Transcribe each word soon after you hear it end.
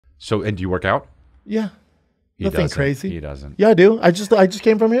So, and do you work out? Yeah. Nothing crazy. He doesn't. Yeah, I do. I just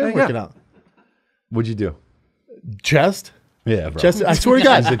came from here working out. What'd you do? Chest. Yeah, bro. Chest. I swear to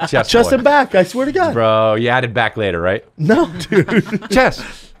God. He's a chest Chest boy. and back. I swear to God. Bro, you added back later, right? No, dude. Chest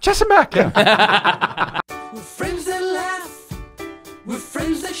and back. Yeah. We're friends that laugh, we're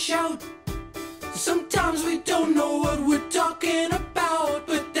friends that shout. Sometimes we don't know what we're talking about,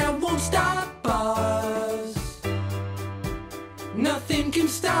 but that won't stop us. Nothing can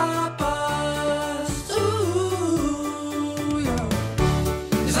stop us. Ooh, yeah.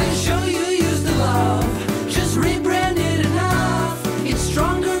 'Cause I can show you use the love, just rebrand it enough. It's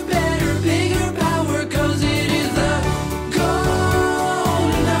stronger, better, bigger power, 'cause it is the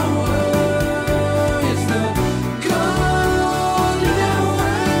golden hour. It's the golden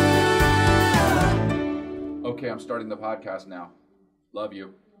hour. Okay, I'm starting the podcast now. Love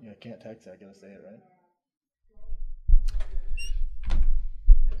you. Yeah, I can't text that. I gotta say it, right?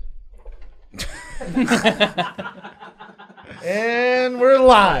 And we're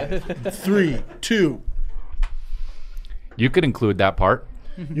live. 3, 2. You could include that part.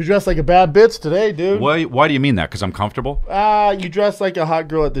 You dress like a bad bitch today, dude. Why do you mean that? Because I'm comfortable? You dress like a hot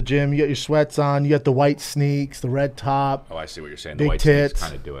girl at the gym. You got your sweats on. You got the white sneaks, the red top. Oh, I see what you're saying. Big The white tits.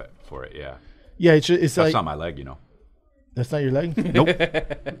 kind of do it for it, yeah. Yeah, it's That's like not my leg, you know. that's not your leg. Nope.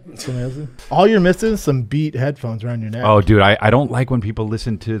 Something else? All you're missing is some Beat headphones around your neck. Oh, dude, I don't like when people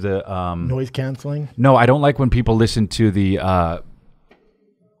listen to the... Noise canceling. No, I don't like when people listen to the...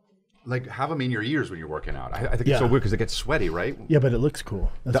 like, have them in your ears when you're working out. I think it's so weird because it gets sweaty, right? Yeah, but it looks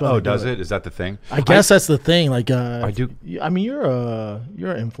cool. That's why they do does it? Is that the thing? I guess that's the thing. Like, I do. I mean, you're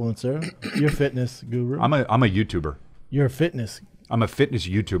an influencer. You're a fitness guru. I'm a YouTuber. You're a fitness. I'm a fitness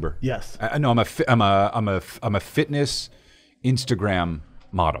YouTuber. Yes. No, I'm a fitness Instagram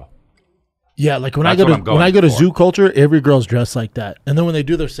model. Yeah, like when That's I what I'm go to for. Zoo Culture, every girl's dressed like that. And then when they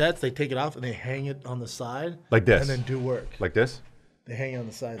do their sets, they take it off and they hang it on the side. Like this. And then do work. Like this? They hang it on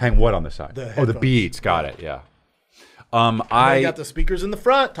the side. Hang what on the side? The the headphones. beats. Got it. Yeah. I got the speakers in the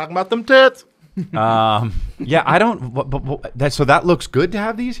front talking about them tits. Yeah, I don't. So that looks good to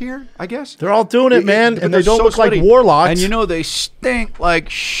have these here, I guess. They're all doing it, man, But and they're they don't so look sweaty. like warlocks. And you know they stink like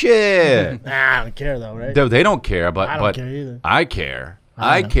shit. Nah, I don't care though, right? They don't care, but I don't care either. I care.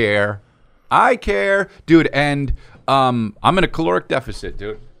 I I care, dude. And I'm in a caloric deficit,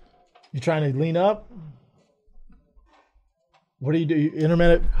 dude. You trying to lean up? What do? You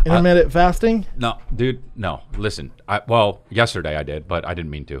intermittent fasting? No, dude. No, listen. Well, yesterday I did, but I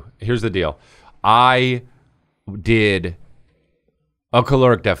didn't mean to. Here's the deal. I did a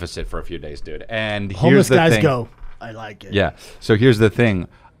caloric deficit for a few days, dude. And Homeless here's the guys thing. go. I like it. Yeah. So here's the thing.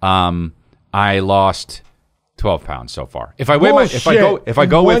 I lost 12 pounds so far. If I weigh if I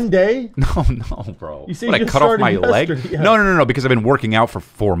go in with one day. No, bro. You see, What, I you just cut off my started leg? yesterday, yeah. No, because I've been working out for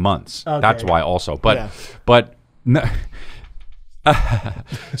 4 months. Okay. That's why also. But Yeah. no.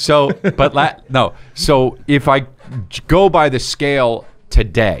 So if I go by the scale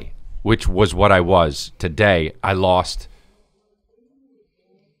today, which was what I was today, I lost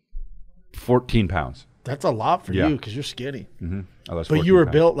 14 pounds. That's a lot for Yeah. you because you're skinny. I lost But 14 you were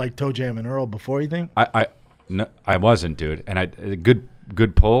pounds. built like ToeJam and Earl before, you think? No, I wasn't, dude. And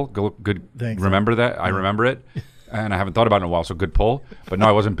good pull. Good. Thanks, remember that? I remember it. And I haven't thought about it in a while, so good pull. But no,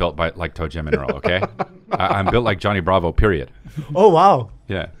 I wasn't built like ToeJam and Earl, okay? I'm built like Johnny Bravo, period. Oh, wow.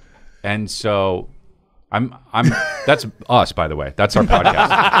 Yeah. And so I'm that's us, by the way. That's our podcast.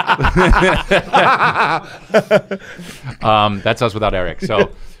 That's us without Erik. So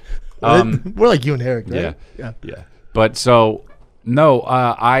We're like you and Erik, right? yeah. But so no,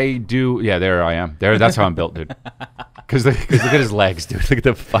 I do. Yeah, there I am. That's how I'm built, dude. Because look at his legs, dude. Look at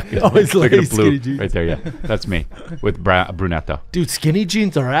the fucking. His look at legs, the blue skinny jeans. right there. Yeah, that's me with brunetto. Dude, skinny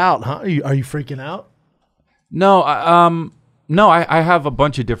jeans are out, huh? Are you freaking out? No, I have a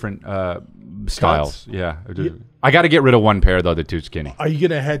bunch of different styles. Yeah, I got to get rid of one pair though. They're too skinny. Are you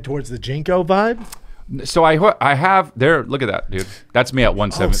going to head towards the Jinko vibe? So I have there. Look at that, dude. That's me at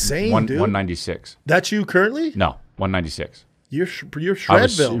 196. 196. That's you currently? No, 196. You're I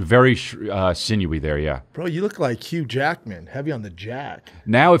was Shredville. very sinewy there. Yeah. Bro, you look like Hugh Jackman. Heavy on the jack.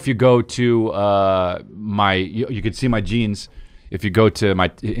 Now, if you go to you can see my jeans. If you go to my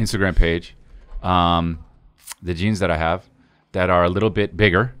Instagram page, the jeans that I have that are a little bit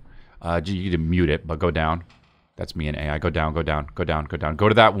bigger, you can mute it, but go down. That's me and AI. Go down, go down, go down, go down. Go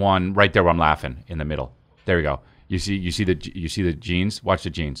to that one right there where I'm laughing in the middle. There we go. You see the jeans? Watch the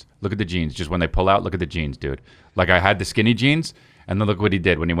jeans. Look at the jeans. Just when they pull out, look at the jeans, dude. Like I had the skinny jeans, and then look what he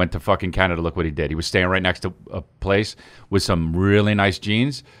did when he went to fucking Canada. Look what he did. He was staying right next to a place with some really nice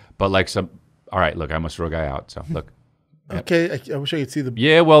jeans, but like some. All right, look, I almost threw a guy out. So look, Okay, I wish I could see the.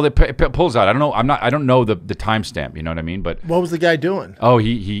 Yeah, well, it pulls out. I don't know. I don't know the timestamp. You know what I mean? But What was the guy doing? oh,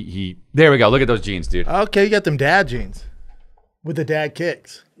 he. There we go. Look at those jeans, dude. Okay, you got them dad jeans with the dad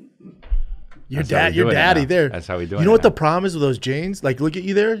kicks. Your That's how we dad, your doing it daddy now. there. That's how we do You it know what now. the problem is with those jeans? Like, look at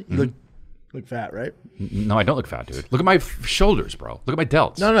you there. You look fat, right? No, I don't look fat, dude. Look at my shoulders, bro. Look at my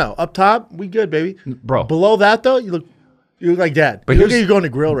delts. No. Up top, we good, baby. Bro. Below that though, you look like dad. But You look here's- like you're going to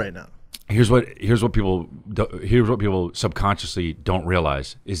grill right now. Here's what people subconsciously don't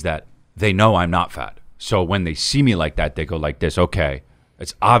realize is that they know I'm not fat. So when they see me like that, they go like this. Okay,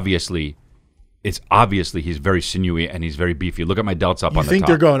 it's obviously he's very sinewy and he's very beefy. Look at my delts up You on the think top.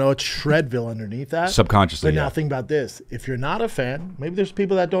 they're going, oh, it's Shredville underneath that? Subconsciously, But now yeah. think about this. If you're not a fan, maybe there's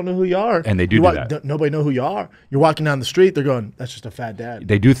people that don't know who you are. And they do You do that. Nobody know who you are. You're walking down the street, they're going, that's just a fat dad.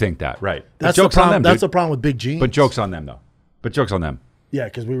 They do think that, right? But That's jokes the problem. on them, That's dude. the problem with big jeans. But jokes on them, though. But jokes on them. Yeah,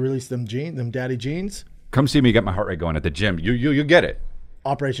 because we released them daddy jeans. Come see me get my heart rate going at the gym. You get it.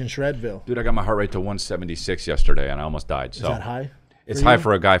 Operation Shredville. Dude, I got my heart rate to 176 yesterday and I almost died. So Is that high? It's for high you?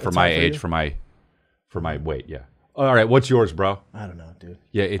 for a guy for That's my high for age, you? for my weight, yeah. All right, what's yours, bro? I don't know, dude.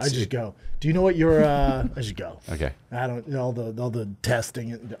 Yeah, I just go. Do you know what your I just go. Okay. I don't all the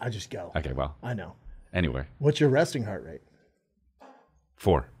testing. I just go. Okay, well, I know. anyway, What's your resting heart rate?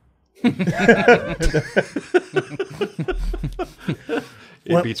 4.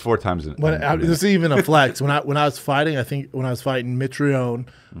 It What- beats 4 times. This is even a flex. When I was fighting, I think when I was fighting Mitrione,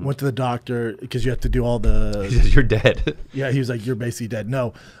 Mm. went to the doctor because you have to do all the. You're dead. Yeah, he was like, "You're basically dead."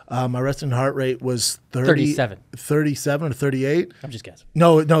 No, my resting heart rate was 37. 37 or 38. I'm just guessing.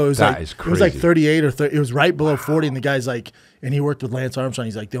 No, it was That like is it was like crazy. 38 or 30. It was right below 40, and the guy's like, and he worked with Lance Armstrong.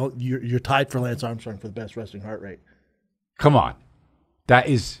 He's like, "You're tied for Lance Armstrong for the best resting heart rate." Come on. That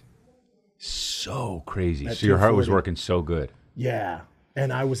is so crazy. At So your heart was 240. working so good. Yeah,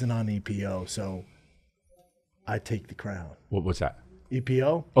 and I wasn't on EPO, so I take the crown. What's that?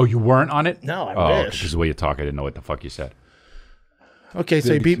 EPO? Oh, you weren't on it? No, I oh, wish. This is the way you talk. I didn't know what the fuck you said. Okay,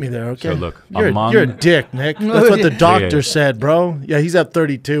 so you beat me there. Okay, So look, you're among- a dick, Nick. That's what the doctor yeah. said, bro. Yeah, he's at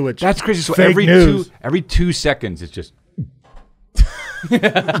 32, which That's crazy. So fake every news. every 2 seconds, it's just.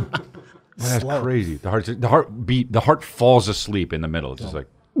 That's Slow. crazy. The heart falls asleep in the middle. It's just like,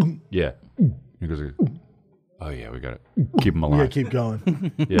 yeah. He goes, oh yeah, we got to keep him We gotta alive. keep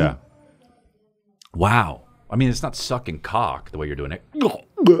going. Yeah. Wow. I mean, it's not sucking cock the way you're doing it. Oh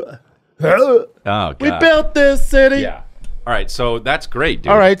God. We built this city. Yeah. All right. So that's great,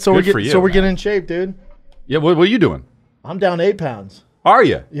 dude. All right, so Good for you, we're man. getting in shape, dude. Yeah. What are you doing? I'm down 8 pounds. Are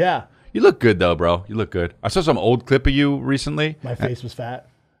you? Yeah, You look good though, bro. You look good. I saw some old clip of you recently. my face was fat.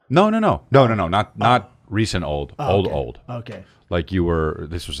 No. Not recent old. Old. Okay. Like you were.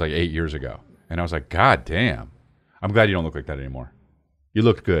 This was like 8 years ago, and I was like, God damn. I'm glad you don't look like that anymore. You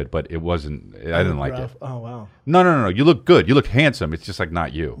looked good, but it wasn't. I didn't like it. Rough. Oh wow. No. You look good. You look handsome. It's just like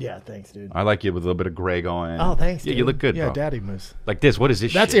not you. Yeah, thanks, dude. I like you with a little bit of gray going. Oh, thanks. Yeah, dude. you look good, Yeah, bro. daddy moves. Like this. What is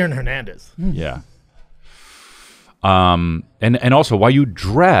this? That's shit? Aaron Hernandez. Yeah. And also, why you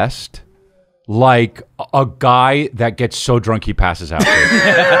dressed like a guy that gets so drunk he passes out.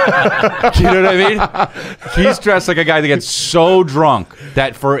 You know what I mean? He's dressed like a guy that gets so drunk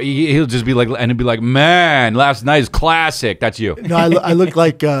that he'll just be like, and he'll be like, man, last night is classic. That's you. No, I look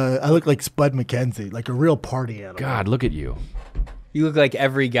like Spud McKenzie, like a real party animal. God, look at you. You look like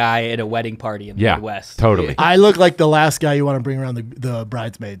every guy at a wedding party in the Yeah, Midwest. totally. I look like the last guy you want to bring around the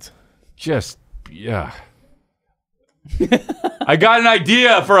bridesmaids. Just, yeah. I got an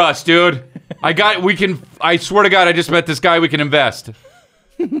idea for us, dude. I swear to God, I just met this guy we can invest.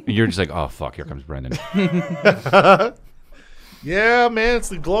 And you're just like, oh, fuck, here comes Brendan. Yeah, man, it's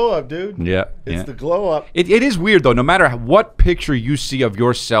the glow up, dude. Yeah. It's the glow up. It is weird, though. No matter what picture you see of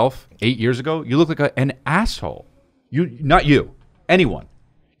yourself 8 years ago, you look like an asshole. Not you. Anyone.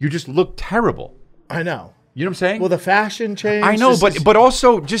 You just look terrible. I know. You know what I'm saying? Well, the fashion change. I know, just- but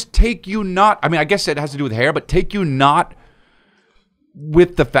also just take you not. I mean, I guess it has to do with hair, but take you not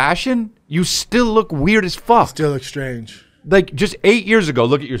with the fashion, you still look weird as fuck. still looks strange. Like just 8 years ago,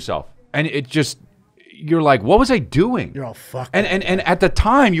 look at yourself, and it just you're like, what was I doing? You're all fucked. And at the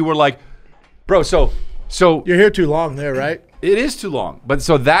time, you were like, bro. So You're here too long there, right? it is too long. But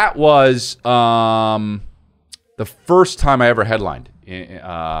so that was the first time I ever headlined.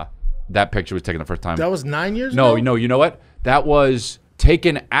 That picture was taken the first time. That was 9 years No, ago? you know what? That was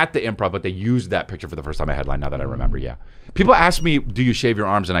taken at the Improv, but they used that picture for the first time I headlined, now that I remember, yeah. People ask me, do you shave your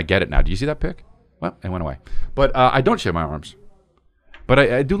arms? And I get it now. Do you see that pic? Well, it went away. But I don't shave my arms. But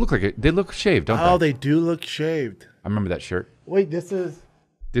I do look like it. They look shaved, don't Oh, they? they do look shaved. I remember that shirt. Wait, this is...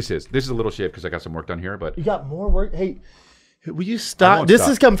 This is a little shaved because I got some work done here, but You got more work? Hey, will you I stop? won't This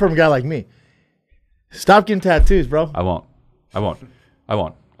stop. is coming from a guy like me. Stop getting tattoos, bro. I won't. I won't.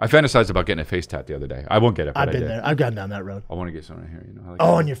 I fantasized about getting a face tat the other day. I won't get it, but I've I been did. there. I've gone down that road. I want to get something here. You know, like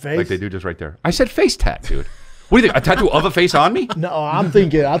Oh, on your face? like they do just right there. I said face tat, dude. What do you think? A tattoo of a face on me? No, I'm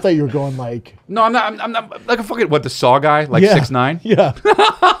thinking. I thought you were going like. No, I'm not. I'm not like a fucking the Saw guy, like Yeah. 6'9". Yeah.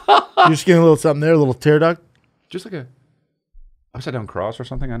 You're just getting a little something there, a little tear duct. Just like a upside down cross or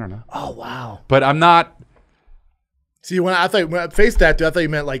something. I don't know. Oh wow. But I'm not. See, when face tattoo, I thought you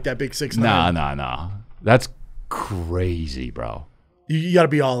meant like that big 6'9". No. That's crazy, bro. You got to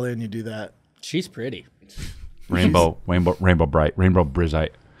be all in. You do that. She's pretty. Rainbow bright, rainbow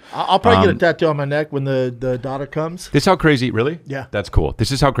brizite. I'll probably get a tattoo on my neck when the daughter comes. This is how crazy, really? Yeah. That's cool.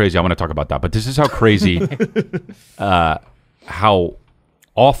 This is how crazy, I want to talk about that, but this is how crazy, how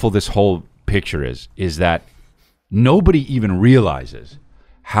awful this whole picture is that nobody even realizes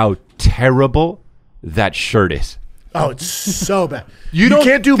how terrible that shirt is. Oh, it's so bad. You don't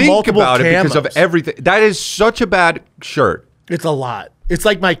can't do think multiple about it because of camos. everything. That is such a bad shirt. It's a lot. It's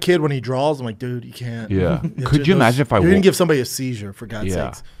like my kid when he draws. I'm like, dude, you can't. Yeah. It's Could you imagine if I You're gonna wore- give somebody a seizure for God's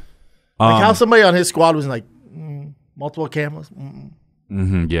Yeah. sakes. Like how somebody on his squad was like multiple camos.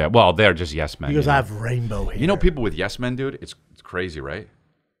 Yeah. Well, they're just yes men. He goes, you know? I have rainbow hair. You know people with yes men, dude? It's crazy, right?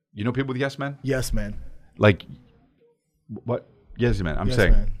 You know people with yes men? Yes, man. Like, what? Yes men. I'm Yes,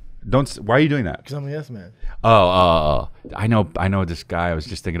 saying. man. Why are you doing that? Because I'm a yes man. Oh. I know this guy. I was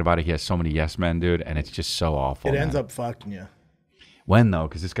just thinking about it. He has so many yes men, dude, and it's just so awful. It ends man. up fucking you. When, though?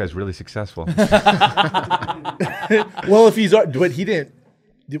 Because this guy's really successful. Well, if he's, but he didn't.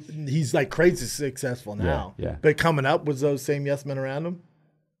 He's like crazy successful now. yeah. But coming up, was those same yes men around him?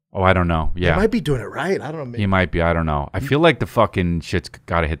 Oh, I don't know. He Yeah. might be doing it right. I don't know. He might be. I don't know. I feel like the fucking shit's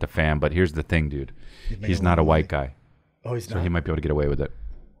got to hit the fan, but here's the thing, dude. He's not a white guy, Oh, he's so not. he might be able to get away with it.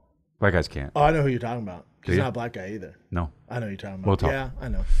 White guys can't. Oh, I know who you're talking about. Do He's you? not a black guy either. No. I know who you're talking about. We'll talk. Yeah, I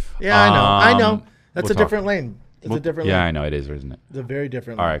know. Yeah, I know. That's we'll a talk. different lane. It's a different Yeah, lane. I know it is, isn't it? It's a very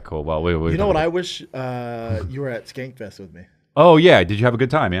different All lane. right, cool. Well, we You know what I wish you were at Skankfest with me. Oh yeah, did you have a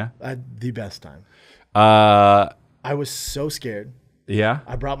good time? Yeah. I had the best time. Uh, I was so scared. yeah.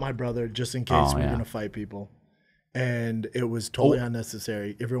 I brought my brother just in case Oh, we were yeah. going to fight people. And it was totally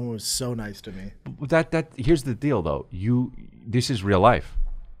unnecessary. Everyone was so nice to me. That here's the deal though. This is real life.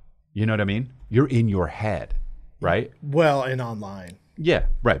 You know what I mean? You're in your head, right? Well, and online. Yeah,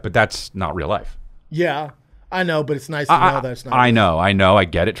 right. But that's not real life. Yeah, I know, but it's nice to know that it's not. I know. I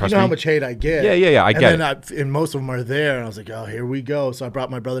get it. You Trust know me. how much hate I get. Yeah, I get it. And most of them are there. And I was like, oh, here we go. So I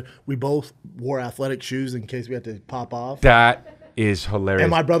brought my brother. We both wore athletic shoes in case we had to pop off. That is hilarious.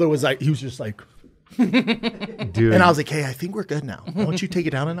 And my brother was like, he was just like, dude. and I was like, hey, I think we're good now. Why don't you take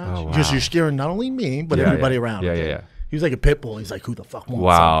it down a notch? Oh, wow. Because you're scaring not only me, but Yeah, everybody yeah. around. Yeah, okay? yeah. He was like a pit bull. He's like, who the fuck wants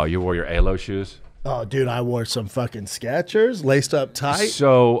Wow, you wore your ALO shoes. some? Oh, dude, I wore some fucking Skechers, laced up tight.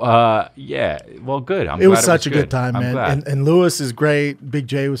 So, yeah. Well, good. It was such a good good time, I'm man. glad. And Lewis is great. Big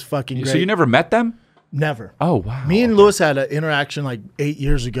J was fucking great. So you never met them? Never. Oh wow. Me and Lewis had an interaction like 8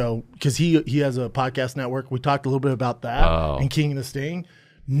 years ago because he has a podcast network. We talked a little bit about that Oh. and King of the Sting.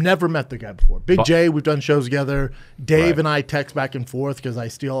 Never met the guy before. Big J, we've done shows together. Dave Right. and I text back and forth because I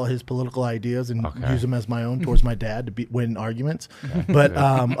steal all his political ideas and Okay. use them as my own towards my dad to win arguments. But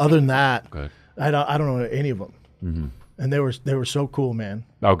other than that, Good. I don't know any of them. And they were so cool, man.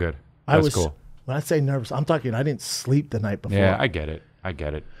 Oh, good. I That's was cool. when I say nervous, I'm talking. I didn't sleep the night before. Yeah, I get it. I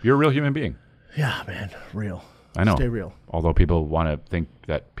get it. You're a real human being. Yeah, man, real. I know. Stay real. Although people want to think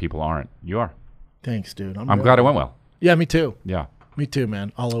that people aren't, you are. Thanks, dude. I'm real. glad it went well. Yeah, me too. Yeah. Me too,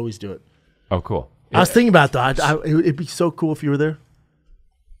 man. I'll always do it. Oh, cool. I was thinking about that. It'd be so cool if you were there.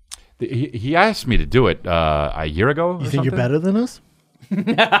 He asked me to do it a year ago. You think you're better than us?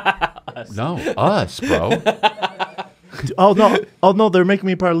 No, us, bro. Oh no, they're making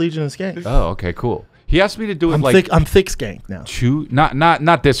me part of Legion of Skank. Oh, okay, cool. He asked me to do it I'm thick skank now.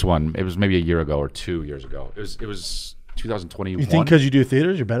 not this one. It was maybe a year ago or 2 years ago. It was 2021. You think because you do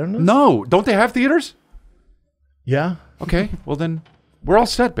theaters, you're better than us? No, don't they have theaters? Yeah. Okay, well then we're all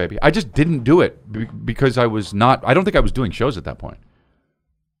set, baby. I just didn't do it because I was not. I don't think I was doing shows at that point.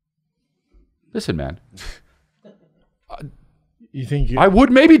 Listen, man, You think you? I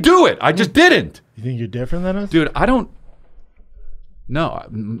would maybe do it. I just didn't, You think you're different than us? dude. I don't. No,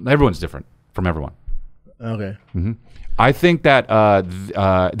 everyone's different from everyone. Okay. I think that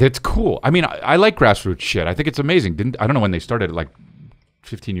that's cool. I mean, I like grassroots shit. I think it's amazing. I don't know when they started, like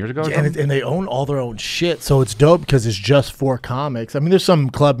 15 years ago. Or And, something? and they own all their own shit, so it's dope because it's just for comics. I mean, there's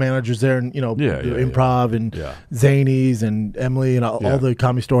some club managers there, and Yeah, improv and Yeah. Zanies and Emily and all Yeah. the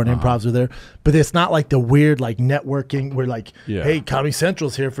Comedy Store and improvs are there. But it's not like the weird like networking where like, Yeah. hey, Comedy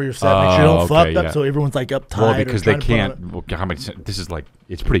Central's here for your set. Make sure you don't fuck okay, up. yeah. So everyone's like uptight. Well, or because they trying to put on can't. Well, how many? This is like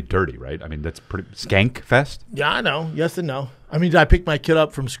it's pretty dirty, right? I mean, that's pretty Skankfest. Yeah, I know. Yes and no. I mean, did I pick my kid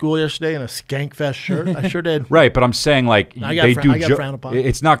up from school yesterday in a Skankfest shirt? I sure did. Right, but I'm saying like I got they fr- do. I got frowned upon.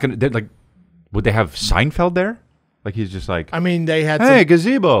 It's not gonna like. Would they have Seinfeld there? Like he's just like, I mean, they had hey,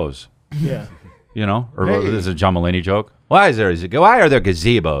 gazebos. yeah. You know, or Hey. this is a John Mulaney joke. Why are there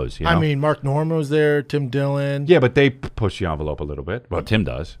gazebos? You know? I mean, Mark Norman was there, Tim Dillon. yeah, but they push the envelope a little bit. Well, Tim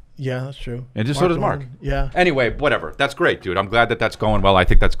does. Yeah, that's true. And just so does Mark. Norman, yeah. Anyway, whatever. That's great, dude. I'm glad that that's going well. I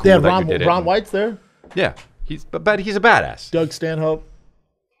think that's cool Yeah, that you did Ron it. White's there. Yeah, he's a badass. Doug Stanhope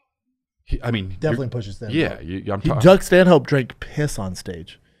I mean, definitely pushes them. Yeah, I'm talking. Doug Stanhope drank piss on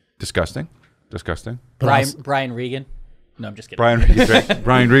stage. Disgusting. But also- Brian Regan. No, I'm just kidding.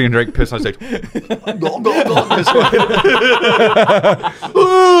 Brian Regan drank piss on stage.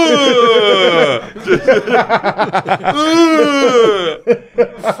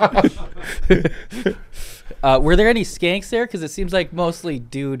 Were there any skanks there? Because it seems like mostly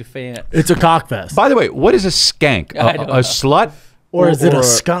dude fans. It's a cockfest. By the way, what is a skank? I don't know. A slut? Or is it a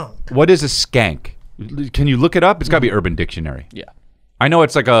skunk? What is a skank? Can you look it up? It's got to be Urban Dictionary. Yeah. I know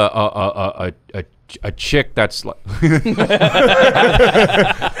it's like a chick that's like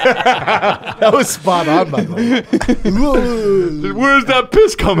That was spot on, by the way. where's that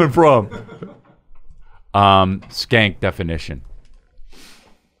piss coming from? Skank definition.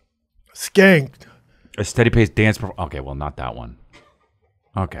 Skanked. A steady paced dance. Okay, well, not that one.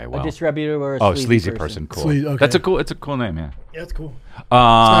 Okay, A well. disreputable or a Oh, sleazy sleazy person. Cool. Sleazy, okay. That's a cool. It's a cool name. Yeah. Yeah, it's cool. It's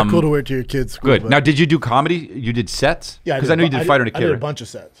not cool to wear to your kids. School, Good. but- Now, did you do comedy? You did sets? yeah, Because I know you did Fighter and a I Kid. did a Right? bunch of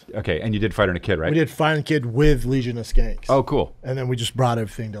sets. Okay, and you did Fighter and a Kid, right? We did Fighter and Kid with Legion of Skanks. Oh, cool. And then we just brought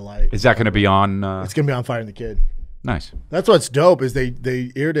everything to light. Is that going to be on? It's gonna be on Fighter and the Kid. Nice. That's what's dope is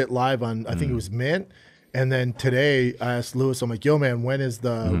they aired it live on I think Mm. it was Mint, and then today I asked Lewis, I'm like, yo man, when are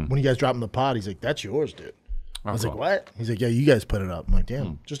you guys dropping the pod? He's like, that's yours, dude. I was Mm. cool. like, what? He's like, yeah, you guys put it up. I'm like,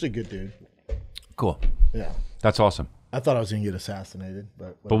 damn, just a good dude. Cool. Yeah, That's awesome. I thought I was gonna get assassinated,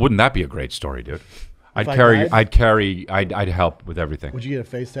 but Wouldn't that be a great story, dude? I died? I'd help with everything. would you get a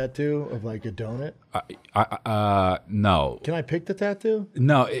face tattoo of like a donut? No. Can I pick the tattoo?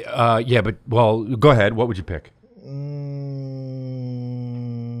 No, yeah, but, well, go ahead. What would you pick?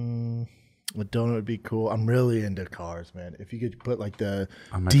 A donut would be cool. I'm really into cars, man. If you could put like the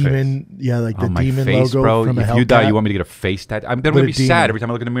On my demon, yeah, like the On my demon face, logo bro. from a If you die, Hellcat. you want me to get a face tattoo? I'm going Put to a be demon. sad every time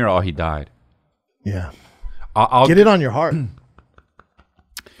I look in the mirror. Oh, he died. Yeah, I'll get it on your heart.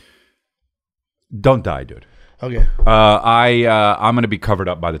 Don't die, dude. Okay, I'm going to be covered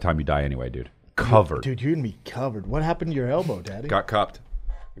up by the time you die anyway, dude. Covered. dude, you're gonna be covered. What happened to your elbow, Daddy? Got cupped.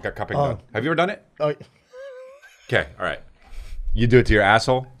 Got cupping Oh. done. Have you ever done it? Oh, Okay, all right. You do it to your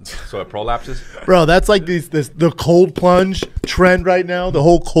asshole so it prolapses? bro, that's like the cold plunge trend right now. The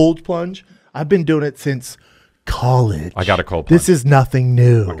whole cold plunge. I've been doing it since college. I got a cold plunge. This is nothing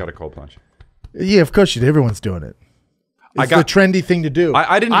new. I got a cold plunge. Yeah, of course you. Everyone's doing it. It's got- the trendy thing to do.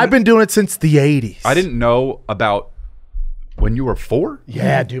 I didn't- I've been doing it since the '80s. I didn't know about when you were 4?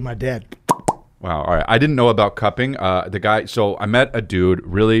 Yeah, dude, my dad. Wow. All right. I didn't know about cupping. The guy. So I met a dude,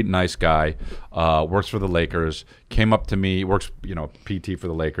 really nice guy, works for the Lakers. Came up to me, works, PT for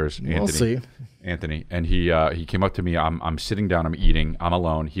the Lakers. Anthony. see. Anthony, and he came up to me. I'm sitting down. I'm eating. I'm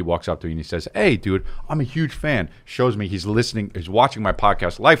alone. He walks up to me and he says, "Hey, dude, I'm a huge fan." Shows me he's listening. He's watching my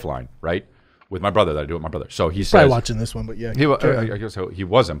podcast, Lifeline, right, with my brother. That I do with my brother. So he Probably says, watching this one, but yeah. I guess so. He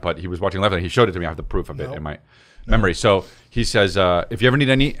wasn't, but he was watching Lifeline. He showed it to me. I have the proof of it in my memory. So he says, "If you ever need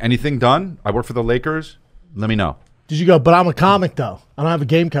anything done, I work for the Lakers. Let me know." Did you go? But I'm a comic though. I don't have a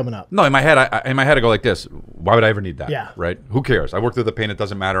game coming up. No, in my head, I go like this. Why would I ever need that? Yeah. Right. Who cares? I work through the pain. It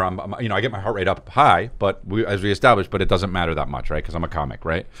doesn't matter. I get my heart rate up high, but as we established, but it doesn't matter that much, right? Because I'm a comic,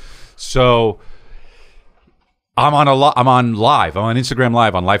 right? So I'm on live. I'm on Instagram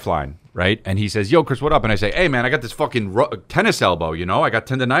Live on Lifeline, right? And he says, "Yo, Chris, what up?" And I say, "Hey, man, I got this fucking tennis elbow. I got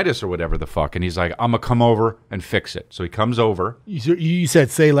tendonitis or whatever the fuck." And he's like, "I'm gonna come over and fix it." So he comes over. You said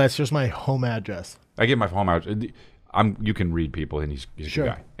say less. Here's my home address. I give my home out. You can read people, and he's a Sure. good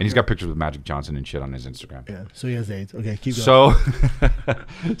guy, and he's got pictures with Magic Johnson and shit on his Instagram. Yeah. So he has AIDS. Okay, keep going. So,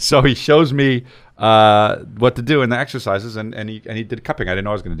 so he shows me what to do in the exercises, and he did cupping. I didn't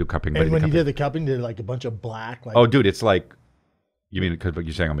know I was going to do cupping. But and when did he cupping. did the cupping, did like a bunch of black. Like, Oh, dude, it's like, you mean because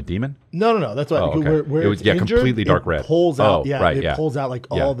you're saying I'm a demon? no. That's why. Oh, okay. Where It was- it's yeah, injured, completely dark it red. Pulls out. Oh, Yeah, right, it yeah. pulls out like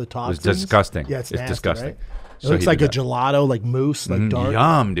Yeah. all the It toxins. was disgusting. Yeah, it's It's nasty, disgusting. Right? It So looks he like did a that. gelato, like mousse, like dark.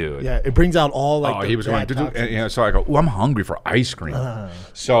 Yum, dude. Yeah, it brings out all like. Oh, the he was going. bad toxins. So I go, "Ooh, I'm hungry for ice cream."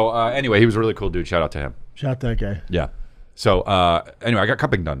 So anyway, he was a really cool dude. Shout out to him. Shout out that guy. Yeah. So anyway, I got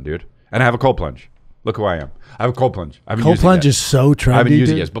cupping done, dude, and I have a cold plunge. Look who I am. I have a cold plunge. I haven't Cold used plunge it yet. is so trendy. I haven't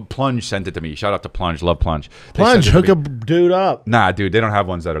used it dude. yet, but Plunge sent it to me. Shout out to Plunge. Love Plunge. They Plunge, sent it hook to a me. dude up. Nah, dude, they don't have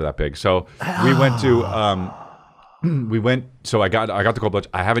ones that are that big. So we went to we went. So I got the cold plunge.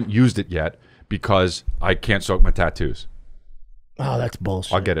 I haven't used it yet because I can't soak my tattoos. Oh, that's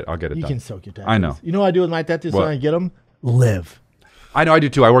bullshit. I'll get it You done. can soak your tattoos. I know. You know what I do with my tattoos What? when I get them? Live. I know I do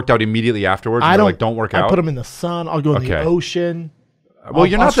too. I worked out immediately afterwards. I don't work I out. put them in the sun. I'll go in the Okay. ocean. Well,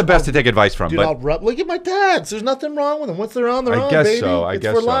 you're not the best I'll- to take advice from, Dude, but I'll rub. Look at my tats. There's nothing wrong with them. Once they're on, they're on, I guess baby. so. I it's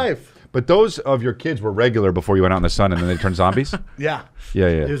guess for so. life. But those of your kids were regular before you went out in the sun, and then they turned zombies. Yeah. Yeah.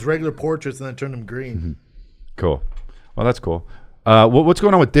 It was regular portraits, and then I turned them green. Cool. Well, that's cool. What's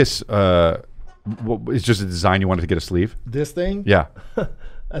going on with this? It's just a design you wanted to get a sleeve. This thing? Yeah,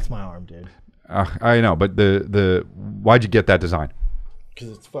 That's my arm, dude. I know. But the why'd you get that design? Because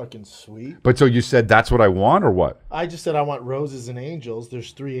it's fucking sweet. But so you said that's what I want, or what? I just said I want roses and angels.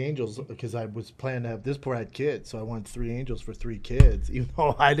 There's 3 angels because I was planning to have this before I had kids. So I wanted 3 angels for 3 kids, even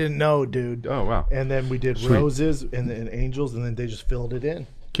though I didn't know, dude. Oh wow, And then we did Sweet. roses and angels, and then they just filled it in.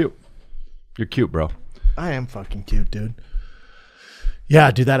 cute. You're cute, bro. I am fucking cute, dude. Yeah,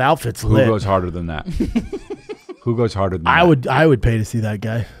 dude, that outfit's Who lit. goes harder than that? Who goes harder than that? I would pay to see that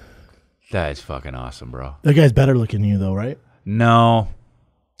guy. That is fucking awesome, bro. That guy's better looking than you, though, right? No,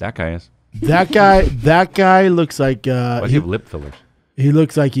 that guy is. That guy looks like Why does he have lip fillers? he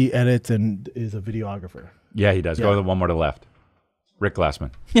looks like he edits and is a videographer. Yeah, he does. Yeah. Go the one more to the left. Rick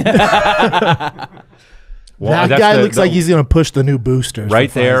Glassman. That guy looks like he's gonna push the new boosters. right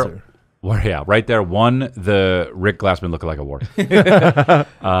for there. Pfizer. Well, yeah, right there. Won the Rick Glassman lookalike award.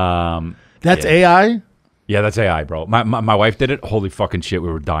 That's Yeah. AI. Yeah, that's AI, bro. My wife did it. Holy fucking shit, we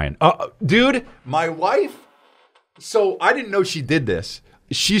were dying. Dude, my wife. So I didn't know she did this.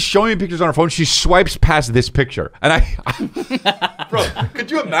 She's showing me pictures on her phone. She swipes past this picture, and I bro, could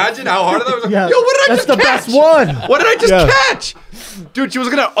you imagine how hard that was? Yeah, Yo, what did I that's just the catch? best one. What did I just Yeah. catch? Dude, she was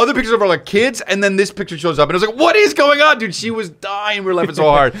looking at other pictures of her like kids, and then this picture shows up, and I was like, "What is going on, dude?" She was dying. We were laughing so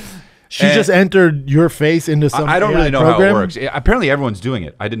hard. She And just entered your face into some. I don't AI really know program. how it works. Apparently, everyone's doing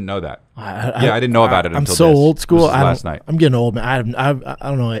it. I didn't know that. I didn't know about it I'm until so this. old school. This was last night. I'm getting old, man. I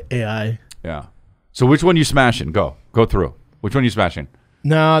don't know AI. Yeah. So which one you smashing? Go through. Which one you smashing?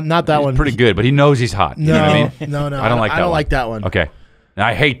 No, not that He's one. pretty good, but he knows he's hot. You know what I mean? No, I don't like that one. I don't like that one. Okay. And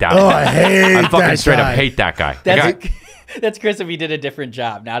I hate that Oh, one. I hate I fucking that straight guy. up hate that guy. That's that's Chris if he did a different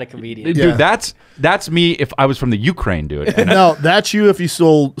job, not a comedian. Dude, Yeah. that's me if I was from the Ukraine, dude. And No, that's you if you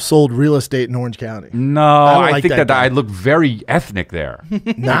sold real estate in Orange County. no, don't I like think that that guy. I look very ethnic there.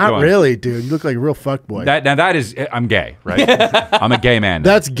 Not on. really, dude. You look like a real fuckboy. That is, I'm gay, right? I'm a gay man.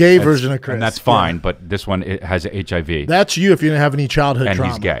 That's gay version of Chris. And that's fine, but this one it has HIV. That's you if you didn't have any childhood and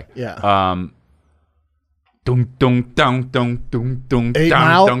trauma. he's gay. Yeah. Dun, dun, dun, dun, dun, dun, 8 dun,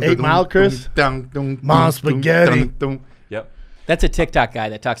 Mile? dun, 8 dun, Mile, dun, Chris? dun, dun, Mom dun, spaghetti. dun, dun. Yep. That's a TikTok guy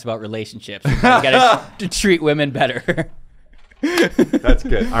that talks about relationships. You gotta treat women better. That's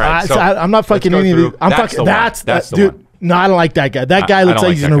good. All right. So I'm not fucking go any of through. these. I'm That's fucking. the one. That's the dude. one. No, I don't like that guy. That guy I looks don't like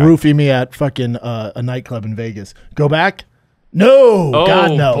like he's that gonna guy. roofie me at fucking a nightclub in Vegas. Go back? No, Oh,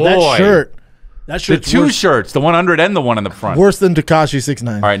 God no. boy. That shirt. That The shirt's two worse, shirts, the one under it and the one in the front. worse than Tekashi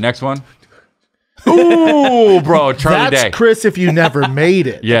 6ix9ine. All right, next one. Ooh, bro, Charlie That's Day. Chris if you never made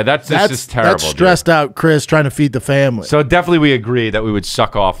it. Yeah, that's just terrible. That's stressed out Chris trying to feed the family. Dude. So definitely we agree that we would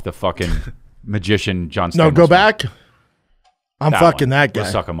suck off the fucking magician John Stamos. no, go back. I'm That fucking one. that guy.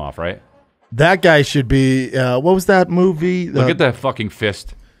 We'll suck him off, right? That guy should be. What was that movie? Look at the fucking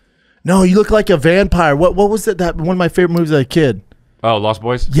fist. No, you look like a vampire. What was it? That one of my favorite movies as a kid. Oh, Lost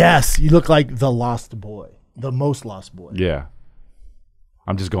Boys? Yes, you look like the lost boy, the most lost boy. Yeah.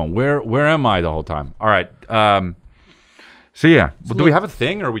 I'm just going, where am I the whole time? All right. So yeah. Well, do we have a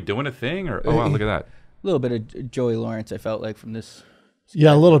thing? Or are we doing a thing? Or oh wow, look at that. A little bit of Joey Lawrence, I felt like, from this.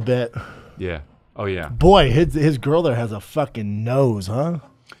 Yeah, a little bit. Yeah. Oh yeah. Boy, his girl there has a fucking nose, huh?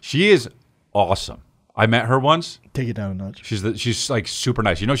 She is awesome. I met her once. Take it down a notch. She's like super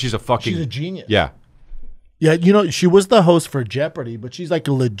nice. You know, she's a fucking. She's a genius. Yeah. Yeah, you know, she was the host for Jeopardy, but she's like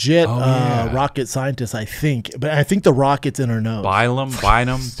a legit yeah. rocket scientist, I think. But I think the rocket's in her nose. Bynum.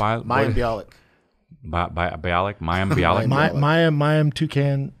 Mayim Bialik. Bialik. Mayim Bialik. Mayim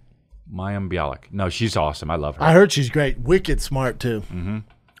Toucan. Mayim Bialik. No, she's awesome. I love her. I heard she's great. Wicked smart, too. Mm-hmm.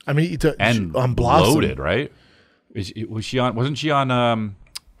 I mean, and on Blossom. loaded, right? Was she on? Wasn't she on?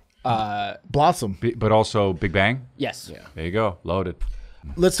 Blossom. But also Big Bang. Yes. There you go. Loaded.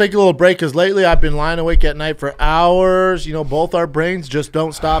 Let's take a little break because lately I've been lying awake at night for hours. You know, both our brains just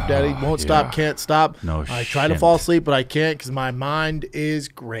don't stop, Daddy. Won't stop, can't stop. No I try to shit. fall asleep, but I can't because my mind is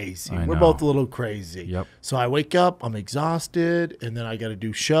crazy. I We're know. both a little crazy. Yep. So I wake up, I'm exhausted, and then I got to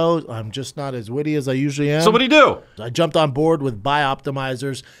do shows. I'm just not as witty as I usually am. So what do you do? I jumped on board with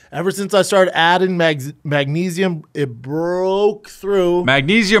Bioptimizers. Ever since I started adding magnesium, it broke through.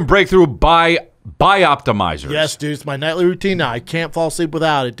 Magnesium breakthrough by Bioptimizers. Yes, dude. It's my nightly routine now. I can't fall asleep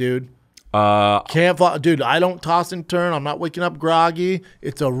without it, dude. Can't fall, dude. I don't toss and turn. I'm not waking up groggy.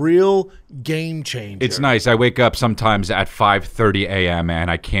 It's a real game changer. It's nice. I wake up sometimes at 5:30 a.m. and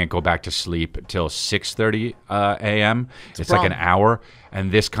I can't go back to sleep until 6:30 a.m. It's like an hour.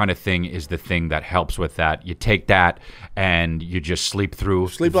 And this kind of thing is the thing that helps with that. You take that and you just sleep through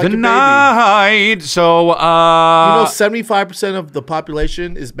Sleep like the a baby. night. So, You know, 75% of the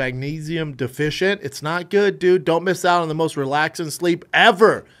population is magnesium deficient. It's not good, dude. Don't miss out on the most relaxing sleep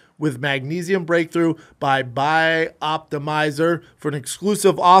ever with Magnesium Breakthrough by Bioptimizer. For an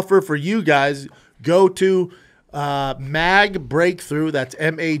exclusive offer for you guys, go to Mag Breakthrough. That's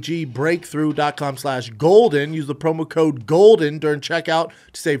magbreakthrough.com/golden. Use the promo code GOLDEN during checkout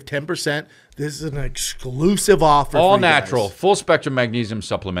to save 10%. This is an exclusive offer. all for you natural, guys. full spectrum magnesium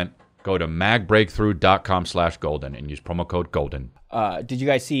supplement. Go to magbreakthrough.com/golden and use promo code GOLDEN. Did you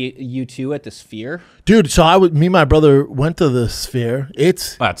guys see U2 at the Sphere? Dude, so me and my brother went to the Sphere.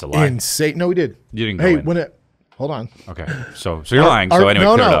 It's That's a lie. insane. No, we did. You didn't go Hey, in. hold on. Okay, so you're lying. So anyway,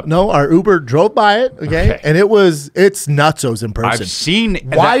 no, clear it no, up. no. Our Uber drove by it, okay? And it's nutsos in person. I've seen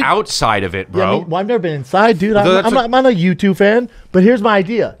Why- the outside of it, Yeah, bro. well, I've never been inside, dude. That's I'm not a U2 fan, but here's my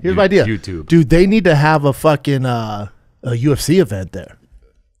idea. YouTube. Dude, they need to have a fucking a UFC event there.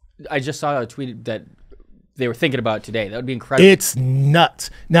 I just saw a tweet that they were thinking about it today. That would be incredible. It's nuts.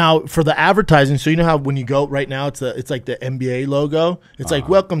 Now for the advertising, so you know how when you go right now, it's like the NBA logo. It's like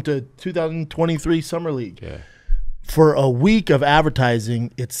welcome to 2023 Summer League. Yeah. For a week of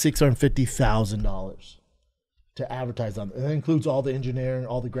advertising, it's $650,000 to advertise on. And that includes all the engineering,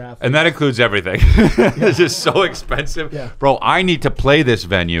 all the graphics. And that includes everything. It's just so expensive. Yeah. Bro, I need to play this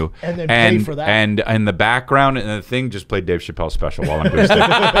venue. And then pay for that. And in the background and the thing, just play Dave Chappelle's special while I'm boosting.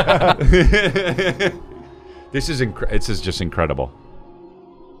 This is just incredible.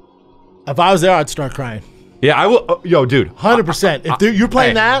 If I was there, I'd start crying. Yeah, I will. Yo, dude. 100%. If you're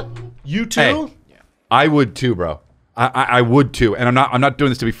playing hey. that, you too. Hey, I would too, bro. I would too. And I'm not doing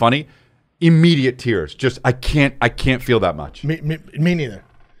this to be funny. Immediate tears. Just I can't feel that much. Me neither.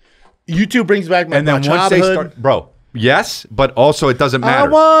 YouTube brings back my And then my once they childhood. start, bro. Yes, but also it doesn't I matter.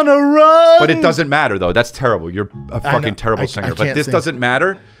 wanna run. But it doesn't matter though. That's terrible. You're a fucking terrible I singer. But can't this sing. doesn't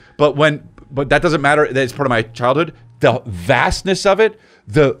matter. But that doesn't matter. That's part of my childhood. The vastness of it,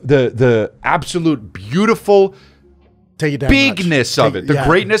 the absolute beautiful Take it down. bigness of it, the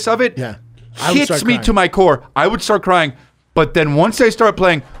greatness of it, Yeah. I would hits start me crying. to my core. I would start crying. But then once they start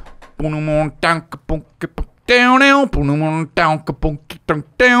playing, what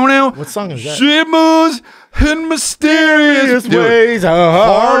song is that? Shimmers in mysterious ways.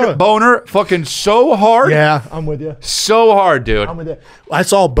 hard boner, fucking so hard. Yeah, I'm with you. So hard, dude. I'm with you. I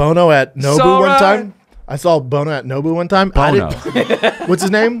saw Bono at Nobu all one right. time. Bono. What's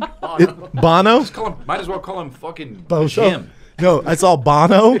his name? Bono? Might as well call him fucking Bono. Jim. No, I saw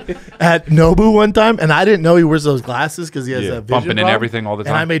Bono at Nobu one time, and I didn't know he wears those glasses because he has Yeah, a vision bumping in problem. everything all the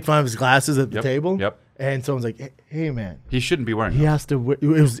And I time. made fun of his glasses at the Yep, table. yep. And someone's like, "Hey, man, He shouldn't be wearing he them. has to."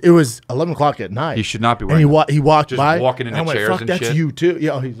 It was 11 o'clock at night. He should not be And wearing them. he walked Just by, walking in and I'm the like, chairs "Fuck, and that's shit." you too."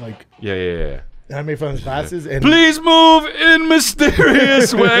 Yeah, he's like, Yeah. and I made fun of his glasses. And Please move in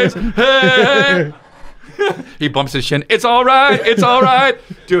mysterious ways. Hey. He bumps his shin. It's all right. It's all right.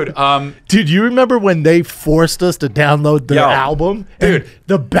 Dude, dude, you remember when they forced us to download their Yo, album? dude. And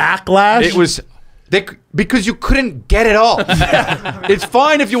the backlash. it was because you couldn't get it off. It's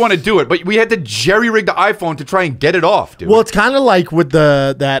fine if you want to do it, but we had to jerry-rig the iPhone to try and get it off, dude. Well, it's kind of like with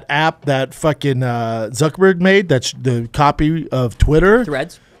that app that fucking Zuckerberg made. That's the copy of Twitter.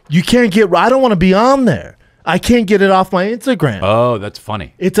 Threads? You can't get. I don't want to be on there. I can't get it off my Instagram. Oh, that's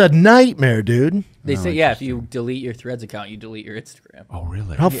funny. It's a nightmare, dude. They say, yeah, if you delete your Threads account, you delete your Instagram. Oh,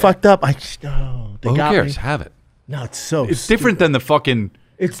 really? How fucked up? No, they Who got cares? me. Have it. No, it's so. It's different than the fucking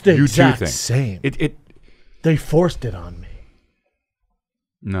It's the YouTube exact thing. same. It They forced it on me.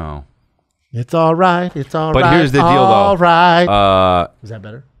 no. It's all right. It's all right. But here's the deal, though. All right. Is that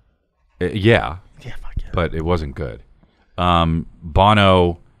better? Yeah, Yeah, fuck yeah. but it wasn't good.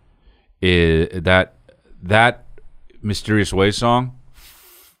 Bono is that Mysterious Ways song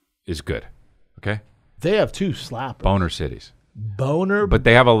is good. Okay, They have two slappers. Boner Cities, Boner. but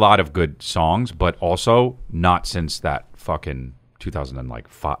they have a lot of good songs, but also not since that fucking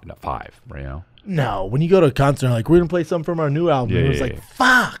 2005, you know. No, when you go to a concert, like we're gonna play something from our new album. Yeah, It was yeah, like, yeah.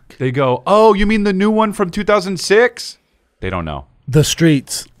 fuck. They go, oh, you mean the new one from 2006? They don't know. The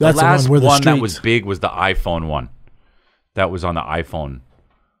Streets. That's the last the one. Where the one streets. that was big was the iPhone one. That was on the iPhone.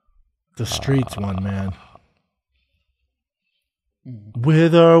 The Streets one, man.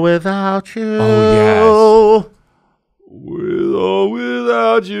 With or without you. Oh, yes. With or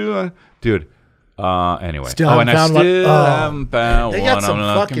without you, dude. Anyway. Still and I haven't found one. still Oh, haven't found They got one some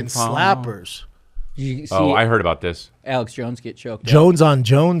I'm fucking looking for. slappers. You see Oh, I heard about this. Alex Jones get choked up. Jones on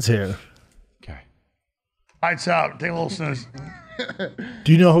Jones here. Okay. Lights out. Take a little snooze.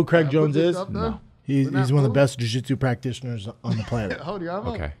 Do you know who Craig Jones is? No. He's one of the best jiu-jitsu practitioners on the planet. Hold you, I'm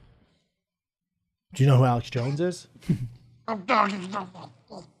up. Okay. Do you know who Alex Jones is?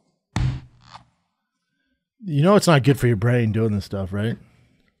 You know it's not good for your brain doing this stuff, right?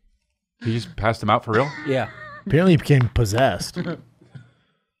 He just passed him out for real? Yeah. Apparently he became possessed. A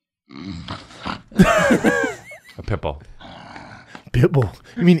pitbull. Pitbull.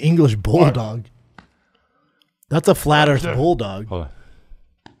 You mean English bulldog? That's a flat earth bulldog. Hold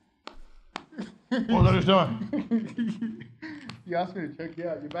on. What are they doing? You asked me to check you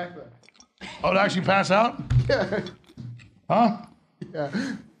out. You're back there. Oh, did I actually pass out? Yeah. Huh?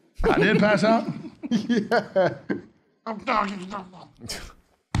 Yeah. I did pass out? Yeah.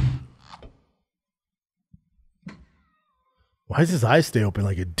 Why does his eyes stay open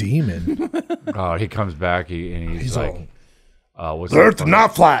like a demon? Oh, he comes back and he's like, what's The that earth's fucking-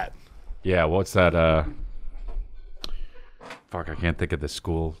 not flat. Yeah, what's that? Fuck, I can't think of the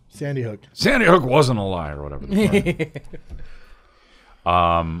school. Sandy Hook. Sandy Hook wasn't a lie or whatever. the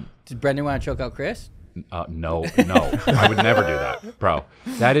fuck. Did Brendan want to choke out Chris? No, I would never do that, bro.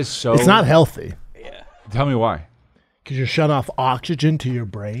 That is so. It's not healthy Tell me why. because you're shutting off oxygen to your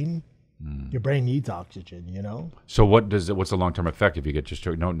brain. Your brain needs oxygen, you know? So what's the long term effect if you get just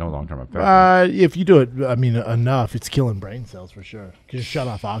choked? No long term effect. If you do it, I mean, enough, it's killing brain cells for sure. Because you shut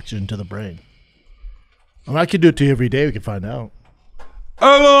off oxygen to the brain. I mean, I could do it to you every day. We could find out.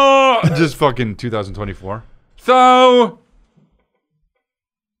 Hello, just fucking 2024. So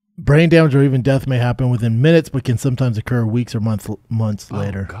Brain damage or even death may happen within minutes, but can sometimes occur weeks or months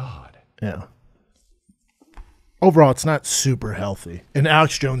later. God. Yeah. Overall, it's not super healthy. And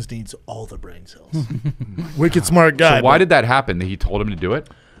Alex Jones needs all the brain cells. Wicked smart guy. So why but did that happen? That he told him to do it?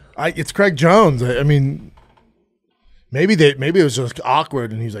 it's Craig Jones. I mean, maybe it was just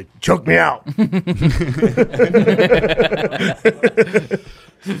awkward, and he's like, "Choke me out."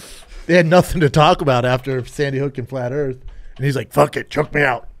 They had nothing to talk about after Sandy Hook and Flat Earth, and he's like, "Fuck it, choke me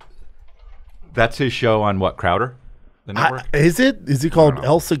out." That's his show on what? Crowder? The network? Is it? Is it called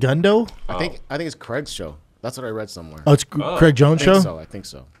El Segundo? I think it's Craig's show. That's what I read somewhere. Oh, it's Craig Jones show. I think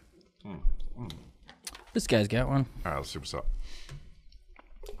so. This guy's got one. All right, let's see what's up.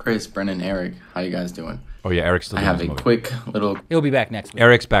 Chris, Brennan, Eric, how you guys doing? Oh yeah, Eric's still I doing have this a movie. quick little He'll be back next week.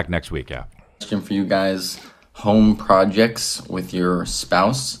 Eric's back next week. Yeah. question for you guys. Home projects with your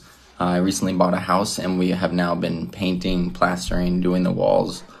spouse. I recently bought a house and we have now been painting, plastering, doing the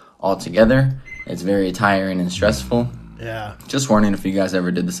walls all together. It's very tiring and stressful. Yeah. Just wondering if you guys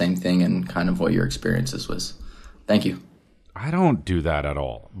ever did the same thing and kind of what your experiences was. Thank you. I don't do that at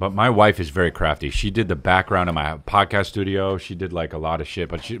all. But my wife is very crafty. She did the background of my podcast studio. She did like a lot of shit,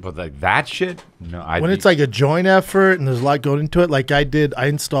 but like that shit, no. When it's like a joint effort and there's a lot going into it, like I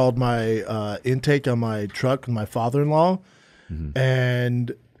installed my intake on my truck with my father-in-law,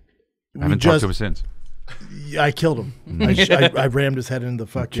 and I haven't talked to him since. I killed him. I rammed his head into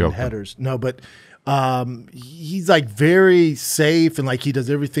the fucking Joking. headers. No, but he's like very safe and like he does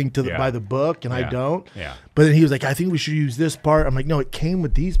everything Yeah. by the book, and I Yeah. don't. Yeah. But then he was like, I think we should use this part. I'm like, no, it came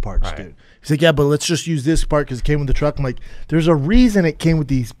with these parts, Right. dude. He's like, yeah, but let's just use this part because it came with the truck. I'm like, there's a reason it came with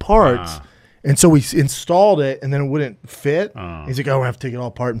these parts. And so we installed it, and then it wouldn't fit. He's like, oh, I have to take it all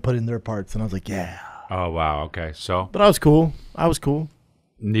apart and put in their parts. And I was like, yeah. Oh wow. Okay. So But I was cool.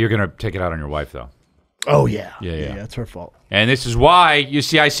 you're gonna take it out on your wife though. Oh, yeah. Yeah. It's her fault. And this is why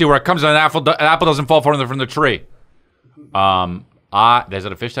I see where it comes. An apple doesn't fall from the tree. There's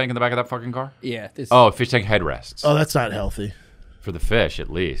a fish tank in the back of that fucking car. Yeah. This, Oh, fish tank headrests Oh, that's not healthy for the fish at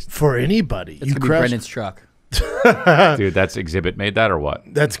least. for anybody. It's going to be crushed- Brendan's truck. Dude, that's Exhibit made that or what?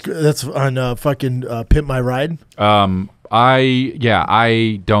 That's on fucking Pimp My Ride. I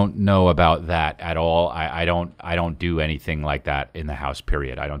don't know about that at all. I don't do anything like that in the house.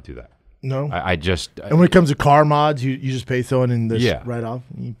 Period. I don't do that. No. I just And when it comes to car mods, you just pay someone in this Yeah. right off.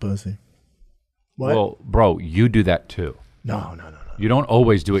 You pussy. What? well, bro, you do that too. No. You don't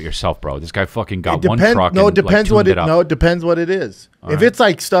always do it yourself, bro. This guy fucking got It one depends. truck. No, it and, depends like, what tuned it. up. No, it depends what it is. If it's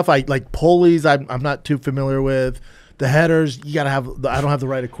like stuff like pulleys, I'm not too familiar with. The headers, you gotta have. I don't have the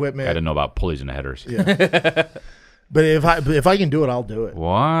right equipment. I didn't know about pulleys and headers. But if I can do it, I'll do it. What,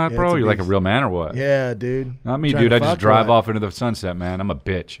 Yeah, bro? it's a You're like a beast. real man or what? Yeah, dude. Not me, Trying dude. to I just fuck drive or what? off into the sunset, man. I'm a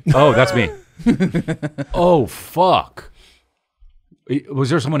bitch. Oh, that's me. Oh, fuck.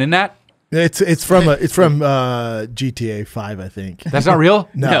 Was there someone in that? It's from GTA 5, I think. That's not real?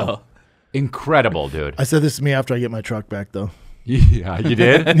 No. Incredible, dude. I said this to me after I get my truck back though. Yeah, you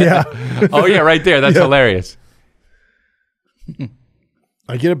did? Yeah. Oh, yeah, right there. That's hilarious.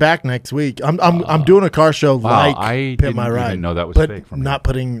 I get it back next week. I'm doing a car show like I Pit My didn't Ride. even know that was but fake from not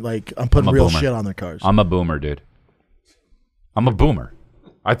putting I'm putting I'm a real boomer. shit on their cars. I'm a boomer, dude. I'm a boomer.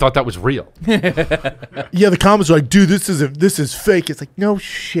 I thought that was real. Yeah, the comments are like, dude, this is fake. It's like, no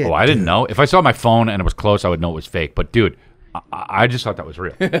shit. Oh, I didn't know. If I saw my phone and it was close, I would know it was fake. But, dude, I just thought that was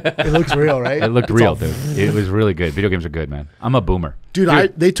real. It looks real, right? It looked It's real, all- dude. It was really good. Video games are good, man. I'm a boomer.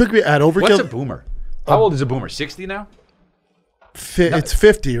 Dude, they took me at Overkill. What's a boomer? How old is a boomer? 60 now? It's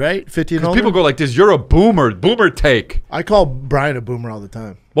 50, right? 50 and older. People go like this, you're a boomer. Boomer take. I call Brian a boomer all the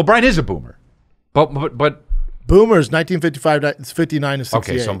time. Well, Brian is a boomer. But Boomers, 1955, it's 59 to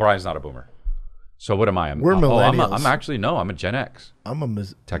 68. okay, so Brian's not a boomer. So what am I? We're millennials. I'm actually, no, I'm a Gen X. I'm a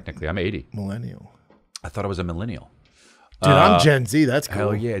Technically, I'm 80. millennial. I thought I was a millennial. Dude, I'm Gen Z. That's cool.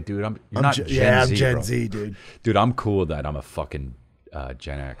 Hell yeah, dude. You're not Gen Z, I'm Gen bro. Z, dude. Dude, I'm cool with that. I'm a fucking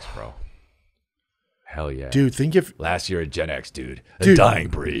Gen X, bro. Hell yeah. Dude, think if Last year a Gen X, dude. A Dude. dying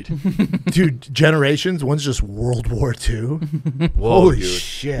breed. dude, generations. One's just World War II. Whoa, Holy dude.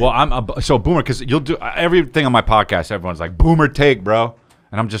 shit. Well, so boomer, because you'll do everything on my podcast. Everyone's like, boomer take, bro.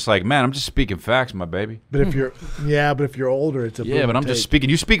 And I'm just like, man, I'm just speaking facts, my baby. But if you're older, it's a Yeah, boomer but I'm just take. speaking.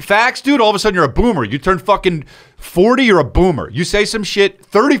 You speak facts, dude. All of a sudden, you're a boomer. You turn fucking 40, you're a boomer. You say some shit.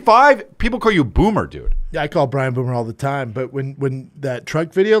 35, people call you boomer, dude. Yeah, I call Brian boomer all the time. But when that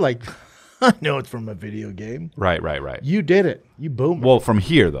truck video, like, I know it's from a video game. Right. You did it. You boomer. Well, from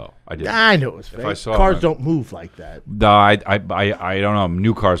here though, I did. I know it was fake. I saw Cars it. don't move like that. No, I don't know.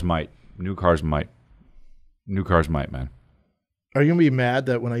 New cars might. New cars might, man. Are you gonna be mad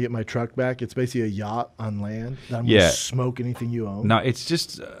that when I get my truck back, it's basically a yacht on land? That I'm Yeah. gonna smoke anything you own. No, it's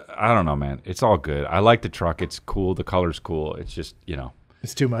just I don't know, man. It's all good. I like the truck. It's cool. The color's cool. It's just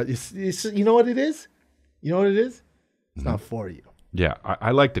It's too much. It's you know what it is? You know what it is? It's not for you. Yeah,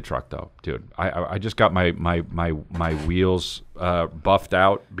 I like the truck though, dude. I just got my wheels buffed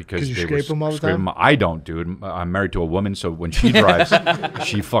out because 'Cause you they scrape were them all the scraping time? them. I don't, dude. I'm married to a woman, so when she drives,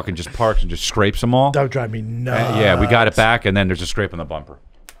 she fucking just parks and just scrapes them all. That would drive me nuts. Yeah, we got it back, and then there's a scrape on the bumper.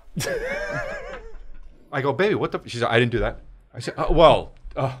 I go, baby, what the? She said, I didn't do that. I said, well,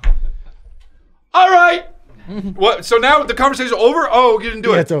 all right. What? So now the conversation's over? Oh, you didn't do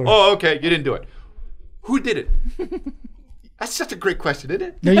Yeah, it. it's over. Oh, okay, you didn't do it. Who did it? That's such a great question, isn't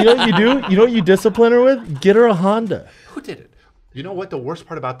it? Now you know what you do? You know what you discipline her with? Get her a Honda. Who did it? You know what the worst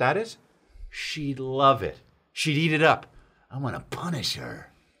part about that is? She'd love it. She'd eat it up. I'm gonna punish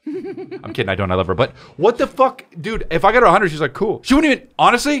her. I'm kidding. I don't. I love her. But what the fuck, dude? If I got her 100, she's like, cool. She wouldn't even.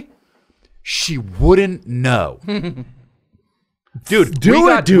 Honestly, she wouldn't know. Dude, Do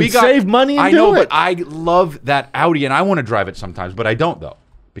it, dude. Save money and I do know, it. but I love that Audi, and I want to drive it sometimes, but I don't though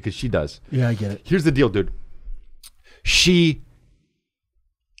because she does. Yeah, I get it. Here's the deal, dude.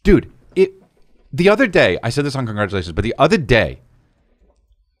 The other day, I said this on Congratulations, but the other day,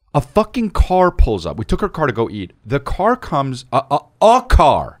 a fucking car pulls up. We took her car to go eat. The car comes, a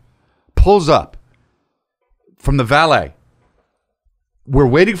car pulls up from the valet. We're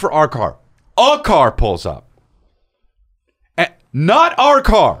waiting for our car. A car pulls up. Not our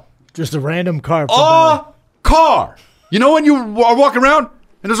car. Just a random car. A car. You know when you are walking around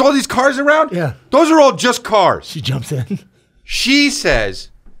and there's all these cars around? Yeah. Those are all just cars. She jumps in. She says,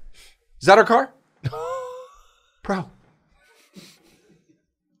 is that our car? Bro.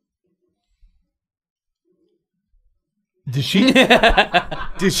 Did she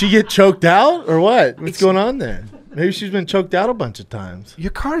get choked out or what? What's going on there? Maybe she's been choked out a bunch of times.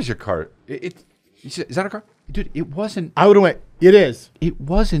 Your car is your car. You said, is that a car? Dude, it wasn't. I would have went, it is. It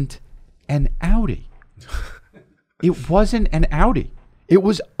wasn't an Audi. It wasn't an Audi. It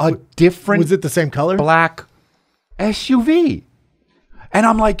was a different Was it the same color? black SUV. And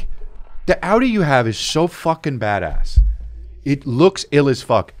I'm like, the Audi you have is so fucking badass. It looks ill as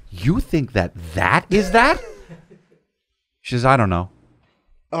fuck. You think that is that? She says, I don't know.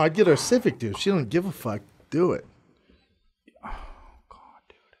 Oh, I'd get her a Civic, dude. If she don't give a fuck, do it.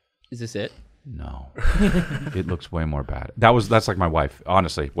 Is this it? No. It looks way more bad. That's like my wife,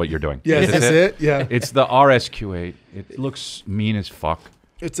 honestly, what you're doing. Yeah, Is that's this it? Yeah. It's the RSQ8. It looks mean as fuck.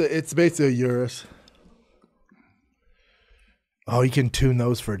 It's basically a Urus. Oh, you can tune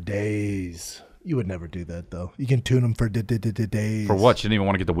those for days. You would never do that though. You can tune them for days. For what? She didn't even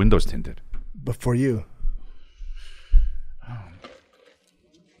want to get the windows tinted. But for you.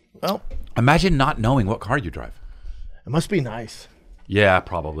 Well, Imagine not knowing what car you drive. it must be nice. Yeah,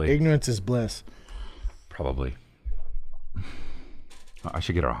 probably. Ignorance is bliss. Probably. I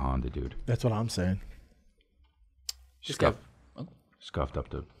should get her a Honda, dude. That's what I'm saying. This guy, Scuffed up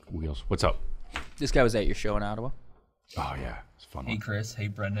the wheels. What's up? this guy was at your show in Ottawa. Oh yeah, it's a fun. Hey One. Chris, hey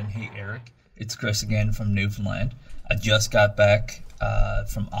Brendan, hey Eric. It's Chris again from Newfoundland. I just got back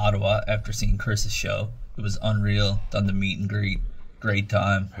from Ottawa after seeing Chris's show. It was unreal. Done the meet and greet. Great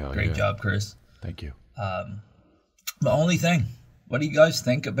time. Hell Great yeah. job, Chris. Thank you. The only thing, what do you guys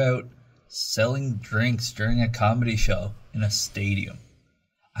think about selling drinks during a comedy show in a stadium?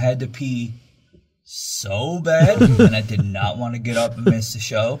 I had to pee so bad, and I did not want to get up and miss the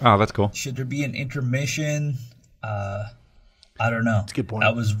show. Oh, that's cool. Should there be an intermission? I don't know. That's a good point.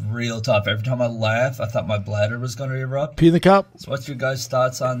 That was real tough. Every time I laugh, I thought my bladder was going to erupt. Pee in the cup. So what's your guys'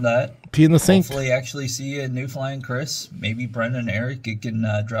 thoughts on that? Pee in the sink. Hopefully actually see you in Newfoundland, Chris. Maybe Brendan and Eric, you can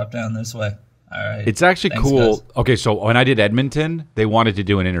drop down this way. All right. It's actually Thanks, cool. guys. Okay, so when I did Edmonton, they wanted to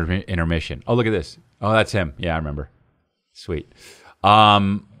do an intermission. Oh, look at this. Oh, that's him. Yeah, I remember. Sweet.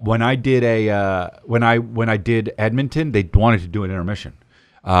 When I did when I did Edmonton, they wanted to do an intermission,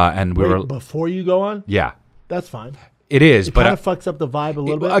 and we were Wait, before you go on, yeah, that's fine. it is, It but kind of fucks up the vibe a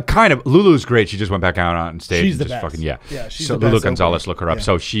little bit. kind of. Lulu's great. She just went back out on stage. She's and the just best. fucking yeah. Yeah, she's so the Lulu best Gonzalez, opener. look her up. Yeah.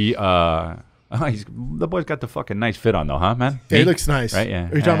 So she, the boy's got the fucking nice fit on though, huh, man? Yeah, he Me? looks nice. Right? Yeah.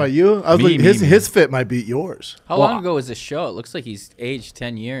 Are you talking about you? I was Me, like, me. his fit might beat yours. How long ago was this show? It looks like he's aged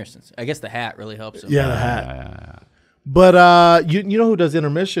 10 years. Since, I guess the hat really helps him. Yeah, the hat. But you know who does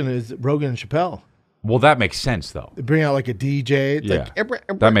intermission is Rogan and Chappelle. Well, that makes sense though. They bring out like a DJ. It's Yeah,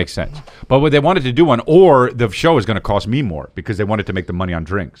 like, that makes sense. But what they wanted to do one, or the show is going to cost me more because they wanted to make the money on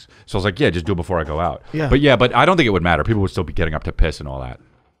drinks. So I was like, yeah, just do it before I go out. Yeah. But I don't think it would matter. People would still be getting up to piss and all that.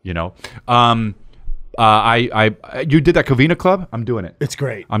 You know. You did that Covina Club? I'm doing it. It's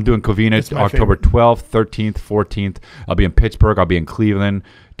great. I'm doing Covina. It's my October favorite. 12th, 13th, 14th. I'll be in Pittsburgh. I'll be in Cleveland,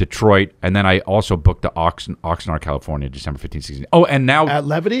 Detroit, and then I also booked the Oxnard, California, December 15th, 16th. Oh, and now, At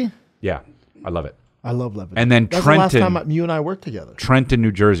Levity, yeah, I love it. I love Levity. And then that's Trenton. the last time you and I worked together. Trenton,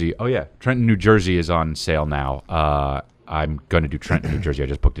 New Jersey. Oh, yeah. Trenton, New Jersey is on sale now. I'm going to do Trenton, New Jersey. I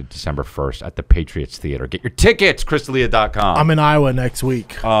just booked it December 1st at the Patriots Theater. Get your tickets, Crystalia.com. I'm in Iowa next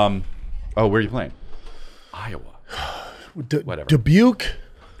week. Oh, where are you playing? Iowa. Whatever. Dubuque.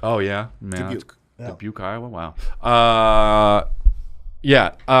 Oh, yeah. Man, Dubuque. that's- Dubuque, Iowa. Wow.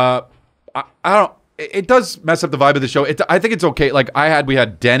 Yeah. I don't. It does mess up the vibe of the show. I think it's okay. Like we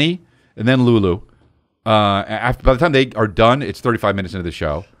had Denny and then Lulu. By the time they are done, it's 35 minutes into the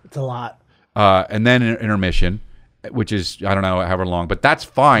show. It's a lot. And then an intermission, which is I don't know however long, but that's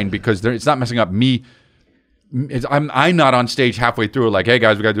fine because it's not messing up me. I'm not on stage halfway through like, hey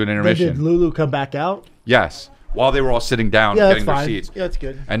guys, we got to do an Then intermission. did Lulu come back out? Yes, while they were all sitting down Yeah, getting that's their fine. seats. Yeah, that's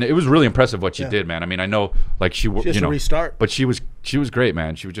good. And it was really impressive what she Yeah. did, man. I mean, I know like She has to restart. but she was great,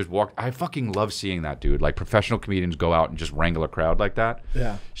 man. She would just walk. I fucking love seeing that, dude. Like professional comedians go out and just wrangle a crowd like that.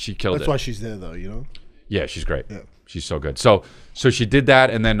 Yeah. She killed That's it. why she's there, though, you know? Yeah, she's great. Yeah. She's so good. So she did that,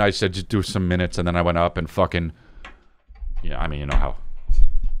 and then I said just do some minutes, and then I went up and fucking. Yeah, I mean, you know how.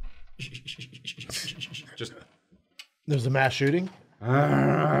 Just. There's a mass shooting. Like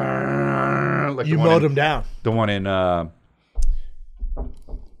You the one mowed in- him down. The one in.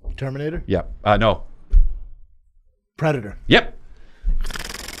 Terminator? Yeah. No. Predator. Yep.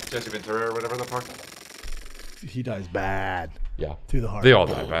 Jesse Ventura or whatever the fuck. He dies bad. Yeah. Through the heart. They all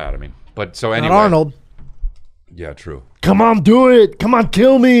die bad. I mean, but so anyway. Not Arnold. Yeah, true. Come on, do it. Come on,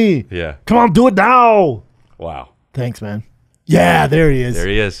 kill me. Yeah. Come on, do it now. Wow. Thanks, man. Yeah, there he is. There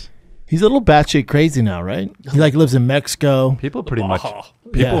he is. He's a little batshit crazy now, right? He like lives in Mexico. People pretty much.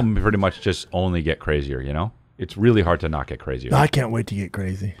 Yeah. Pretty much just only get crazier. You know, it's really hard to not get crazier. I can't wait to get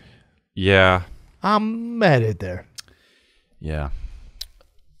crazy. Yeah. I'm headed there. Yeah.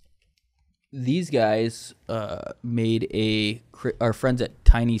 These guys made our friends at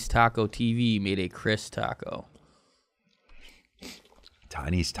Tiny's Taco TV made a Chris taco.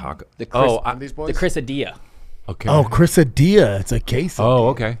 Tiny's taco. The Chris, These the boys? Chrisadilla. Okay. Oh, Chrisadilla. It's a case Oh,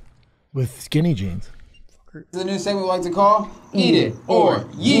 okay. with skinny jeans. The new segment we like to call Eat It or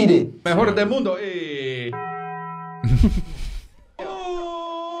Yeet It. Mejor del mundo.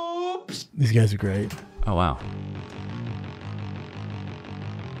 These guys are great. Oh wow.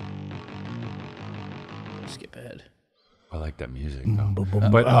 Skip ahead. I like that music.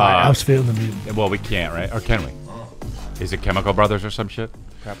 But I was feeling the music. Well, we can't, right? Or can we? Is it Chemical Brothers or some shit?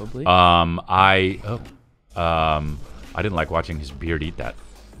 Probably. I didn't like watching his beard eat that.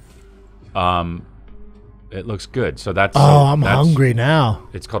 It looks good. So that's. I'm that's- hungry now.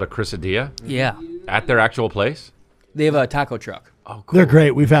 It's called a Chrisadilla yeah. at their actual place. They have a taco truck. Oh, cool. They're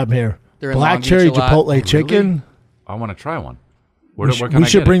great. We've had them here. They're in Long Black Beach cherry a lot. chipotle chicken. I want to try one. We Where should, can we I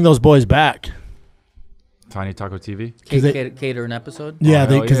should get bring those boys back. it? Tiny Taco TV. Cater an episode. Yeah,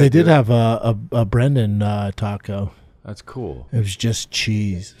 hell because yeah, they did dude. have a Brendan taco. That's cool. It was just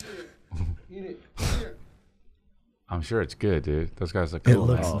cheese. I'm sure it's good, dude. Those guys look It cool.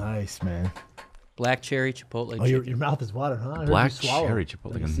 looks man. nice, man. Black cherry chipotle. Oh, your mouth is watering, huh? I heard Black you swallow cherry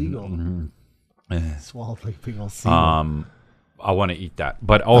chipotle. like a seagull. Swallowed like a big old seagull. I want to eat that,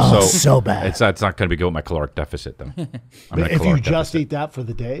 but also so bad. It's not going to be good with my caloric deficit though. But if you just eat that for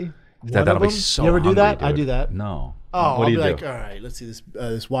the day, that'll be so. You ever do hungry, that? I dude. do that. No. Oh, what do you I'll be do? like, all right, let's see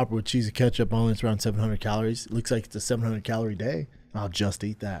this Whopper with cheese and ketchup. Only it's around 700 calories. It looks like it's a 700 calorie day. I'll just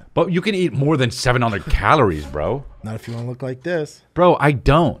eat that. But you can eat more than 700 calories, bro. Not if you want to look like this, bro. I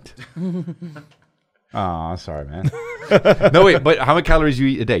don't. Oh, sorry, man. No, wait, but how many calories you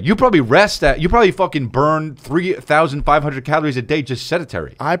eat a day? You probably you probably fucking burn 3,500 calories a day just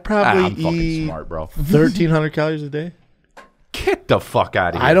sedentary. I probably I'm fucking eat smart, bro. 1,300 calories a day. Get the fuck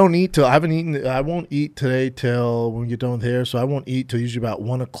out of here. I don't eat till I haven't eaten. I won't eat today till when we get done with hair. So I won't eat till usually about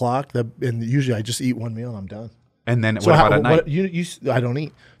 1 o'clock. And usually I just eat one meal and I'm done. And then what about at night? I don't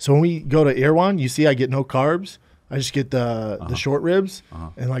eat. So when we go to Erewhon, you see I get no carbs. I just get the short ribs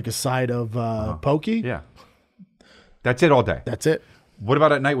and like a side of poke. Yeah. That's it all day. That's it. What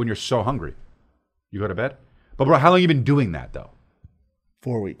about at night when you're so hungry? You go to bed? But bro, how long you been doing that though?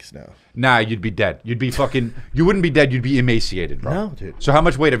 4 weeks now. Nah, you'd be dead. You'd be fucking, you wouldn't be dead, you'd be emaciated, bro. No, dude. So how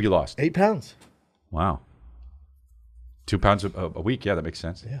much weight have you lost? 8 pounds. Wow. 2 pounds a week? Yeah, that makes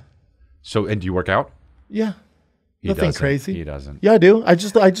sense. Yeah. So, and do you work out? Yeah. He Nothing doesn't. crazy. He doesn't. Yeah, I do. I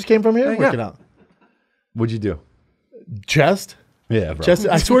just came from here working out. What'd you do? Chest. Yeah, bro. Chest.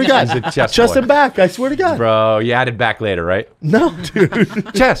 I swear to God. He's a chest Chest boy. and back. I swear to God. Bro, you added back later, right? No,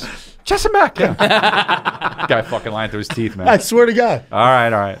 dude. Chest and back. Yeah. Guy fucking lying through his teeth, man. I swear to God. All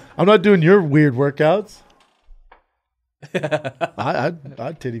right. I'm not doing your weird workouts.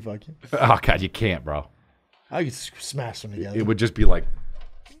 I'd titty fuck you. Oh, God, you can't, bro. I could smash them together. It would just be like...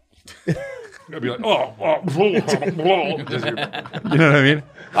 It'd be like, just, you know what I mean?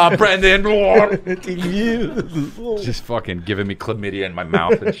 Brendan, just fucking giving me chlamydia in my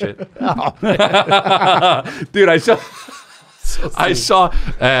mouth and shit. Dude, I saw.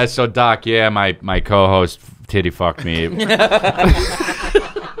 So Doc, yeah, my co-host titty fucked me.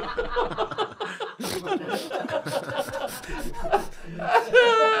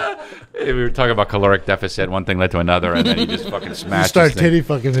 We were talking about caloric deficit. One thing led to another, and then he just fucking smashed. Start titty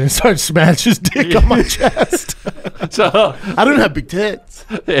fucking and start smash his dick on my chest. So I don't have big tits.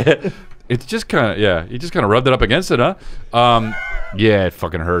 It's just kind of He just kind of rubbed it up against it, huh? Yeah, it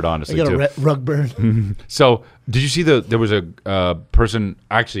fucking hurt honestly I got too. a rug burn. So did you see there was a person,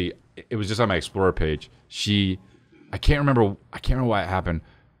 actually it was just on my Explorer page. I can't remember why it happened.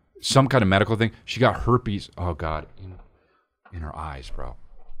 Some kind of medical thing. She got herpes. Oh God, in her eyes, bro.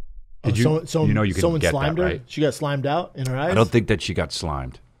 Did you know you can get slimed that, her? right? She got slimed out in her eyes? I don't think that she got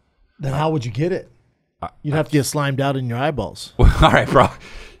slimed. Then how would you get it? You'd have to get slimed out in your eyeballs. All right, bro.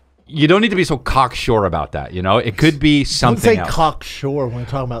 You don't need to be so cocksure about that. You know, it could be something Don't say else. cocksure when we're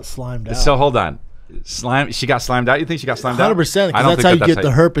talking about slimed out. So hold on, she got slimed out. You think she got slimed out? 100%. I Because don't that's think how you get how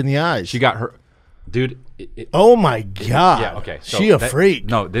the herp in the eyes. She got her, dude. Oh my God. Yeah. Okay. So she a freak.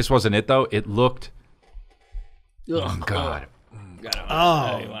 No, this wasn't it though. It looked. Oh God.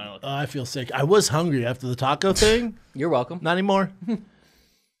 Oh, I feel sick. I was hungry after the taco thing. You're welcome. Not anymore.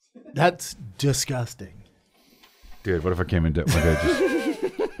 That's disgusting. Dude, what if I came in?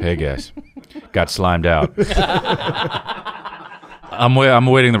 Hey guys, got slimed out. I'm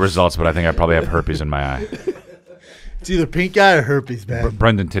awaiting the results, but I think I probably have herpes in my eye. It's either pink eye or herpes, man.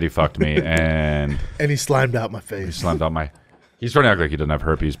 Brendan titty fucked me, and he slimed out my face. he slimed out my. He's trying to act like he doesn't have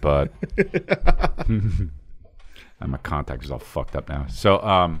herpes, but and my contact is all fucked up now. So,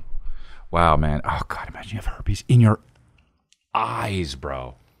 wow, man. Oh God, imagine you have herpes in your eyes,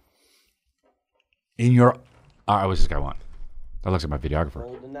 bro. In your. What's this guy want? That looks like my videographer.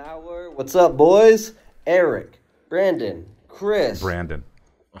 Golden hour. What's up, boys? Eric, Brandon, Chris, Brandon.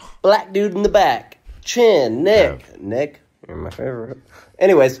 black dude in the back, Chin, Nick. Nick, you're my favorite.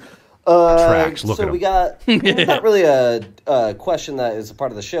 Anyways, Tracks. Look so at him. we got not really a question that is a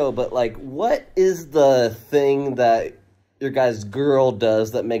part of the show, but like, what is the thing that your guy's girl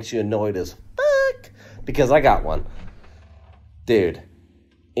does that makes you annoyed as fuck? Because I got one, dude.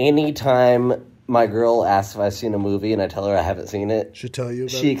 Anytime my girl asks if I've seen a movie and I tell her I haven't seen it, Should tell you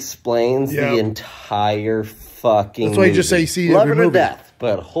about she it. explains the entire fucking That's why you movie. just say you see Love every her to movie. death,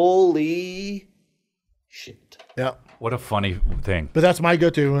 but holy shit. Yeah. What a funny thing. But that's my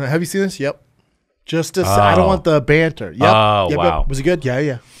go-to. Have you seen this? Yep. Just to say, I don't want the banter. Yep. Oh, Yep, wow. Yep. Was it good?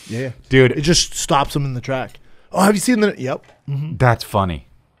 Yeah. Dude. It just stops them in the track. Oh, have you seen the? Yep. Mm-hmm. That's funny.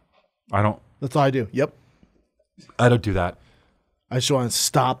 That's all I do. Yep. I don't do that. I just want to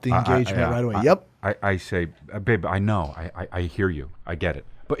stop the engagement right away. Yep. I say, babe, I know. I hear you. I get it.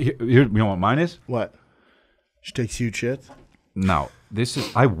 But here, you know what mine is? What? She takes huge shits. No, this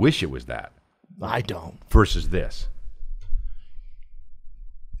is. I wish it was that. I don't. Versus this.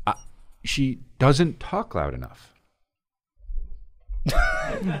 She doesn't talk loud enough.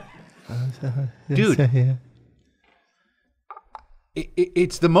 Dude.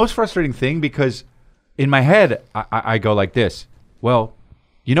 It's the most frustrating thing because in my head, I go like this. Well,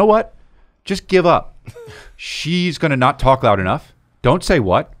 you know what? Just give up. She's going to not talk loud enough. Don't say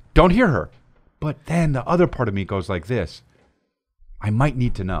what. Don't hear her. But then the other part of me goes like this. I might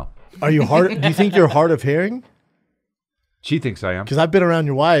need to know. Are you hard? Do you think you're hard of hearing? She thinks I am. Because I've been around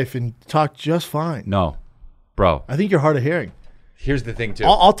your wife and talked just fine. No. Bro. I think you're hard of hearing. Here's the thing, too.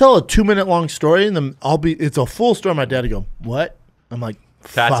 I'll tell a 2-minute long story and then it's a full story. My dad will go, what? I'm like,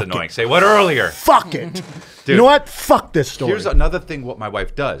 that's fuck annoying. It. Say what earlier? Fuck it. Dude, you know what? Fuck this story. Here's another thing what my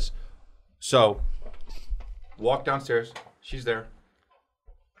wife does. So, walk downstairs. She's there.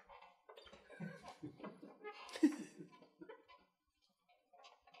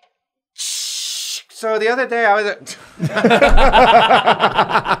 So the other day I was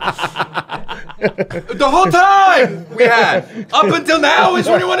the whole time we had up until now is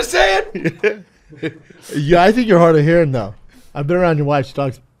when you want to say it. Yeah, I think you're hard of hearing though. I've been around your wife. She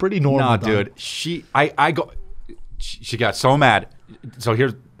talks pretty normal. No, dude. I go. She got so mad. So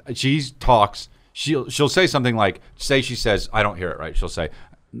here she talks. She'll say something like, say she says, I don't hear it right. She'll say,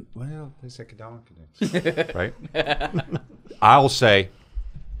 well, they say right. I'll say,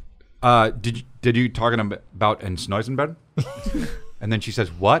 did you talking about in Snoisenbed? And then she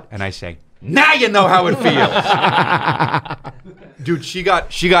says, what? And I say, now you know how it feels. Dude, she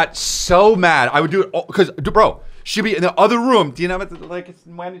got so mad. I would do it because, bro, she'd be in the other room. Do you know what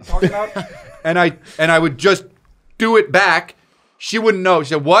when you're talking about? and I would just do it back. She wouldn't know. She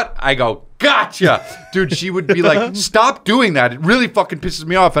said, what? I go, gotcha. Dude, she would be like, stop doing that. It really fucking pisses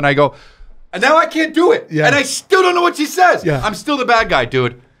me off. And I go, and now I can't do it. Yeah. And I still don't know what she says. Yeah. I'm still the bad guy,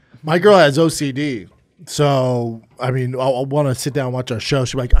 dude. My girl has OCD. So, I mean, I'll want to sit down and watch our show.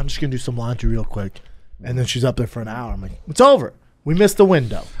 She's like, I'm just going to do some laundry real quick. And then she's up there for an hour. I'm like, it's over. We missed the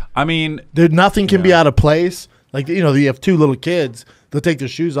window. I mean, nothing can be out of place. Like, you know, you have 2 little kids. They'll take their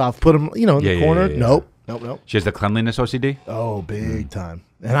shoes off, put them, in the corner. Yeah. Nope. She has the cleanliness OCD? Oh, big time.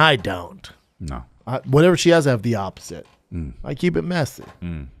 And I don't. No. Whatever she has, I have the opposite. I keep it messy.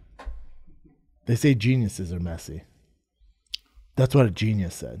 They say geniuses are messy. That's what a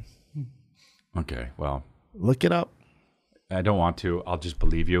genius said. Okay, well. Look it up. I don't want to. I'll just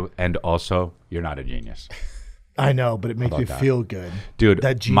believe you. And also, you're not a genius. I know, but it makes me feel good. Dude,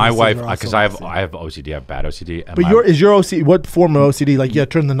 my wife, because I have OCD, I have bad OCD. And but is your OCD, what form of OCD? Like, you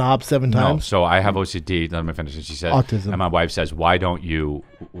turn the knob 7 times? No, so I have OCD. Let me finish. And she says, autism. And my wife says, why don't you,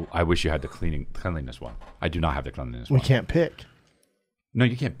 I wish you had the cleanliness one. I do not have the cleanliness one. We can't pick. No,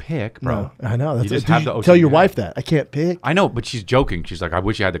 you can't pick, bro. No, I know. That's you just have the OCD. Tell your wife that. I can't pick. I know, but she's joking. She's like, I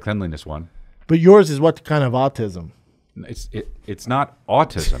wish you had the cleanliness one. But yours is what kind of autism? It's not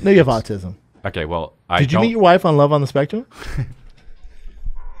autism. No, you have autism. Okay, well, Did you meet your wife on Love on the Spectrum?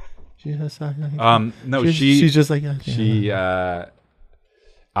 No, she's just like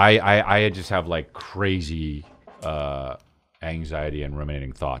I just have like crazy anxiety and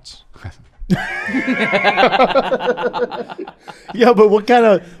ruminating thoughts. Yeah, but what kind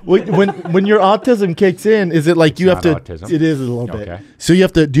of when your autism kicks in, is it like you have to? Autism. It is a little bit. So you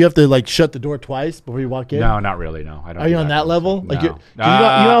have to. Do you have to like shut the door twice before you walk in? No, not really. No, I don't. Are you on that level? No. Like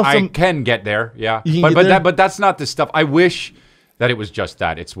I can get there. Yeah, but that's not the stuff. I wish that it was just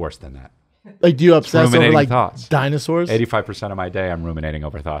that. It's worse than that. Like, do you obsess over like thoughts. Dinosaurs? 85% of my day, I'm ruminating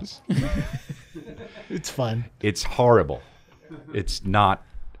over thoughts. It's fun. It's horrible. It's not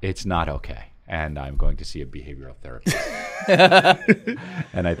okay. And I'm going to see a behavioral therapist.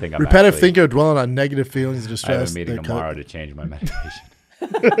 And I think I'm repetitive thinker dwelling on negative feelings of distress. I have a meeting tomorrow to change my medication.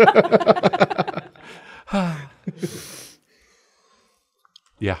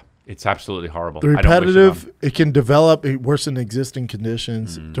 Yeah, it's absolutely horrible. The repetitive, it can develop worsen existing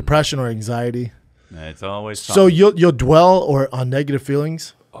conditions, depression or anxiety. It's always something. So you'll dwell on negative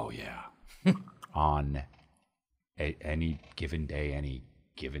feelings? Oh yeah. On any given day, any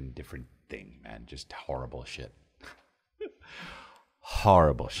given different thing, man. Just horrible shit.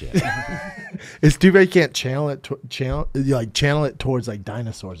 Horrible shit. It's too bad you can't channel it towards like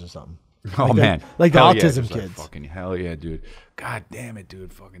dinosaurs or something. Oh like man, like the autism kids. kids. Like, fucking hell yeah, dude. God damn it,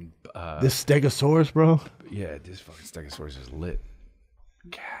 dude. Fucking this Stegosaurus, bro. Yeah, this fucking Stegosaurus is lit.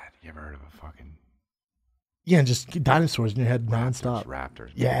 God, you ever heard of a fucking? Yeah, and just dinosaurs in your head nonstop. Raptors.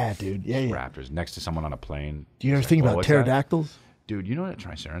 Yeah, dude. Yeah. Raptors next to someone on a plane. Do you ever think about pterodactyls? That? Dude, you know what a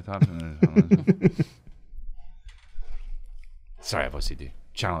triceratops is? Sorry, I have OCD.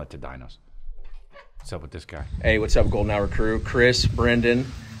 Channel it to dinos. What's up with this guy? Hey, what's up, Golden Hour crew? Chris, Brendan,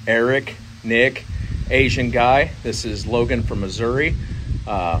 Eric, Nick, Asian guy. This is Logan from Missouri,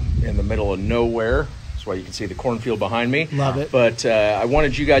 in the middle of nowhere. That's why you can see the cornfield behind me. Love it. But I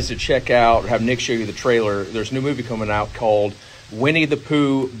wanted you guys to check out, have Nick show you the trailer. There's a new movie coming out called Winnie the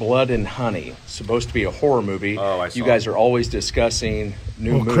Pooh, Blood and Honey. It's supposed to be a horror movie. Oh, I saw You guys are always discussing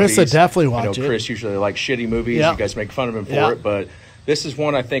new movies. Chris would definitely watch I know Chris usually likes shitty movies. Yeah. You guys make fun of him for it, but this is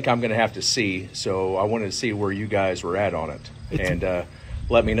one I think I'm going to have to see. So I wanted to see where you guys were at on it. And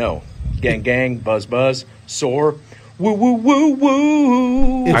let me know. Gang, gang, buzz, buzz, soar. Woo, woo, woo,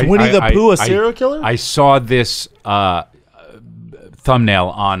 woo. Is Winnie the Pooh a serial killer? I saw this thumbnail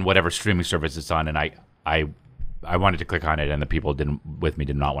on whatever streaming service it's on, and I wanted to click on it, and the people did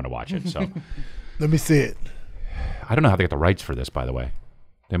not want to watch it. So Let me see it. I don't know how they got the rights for this, by the way.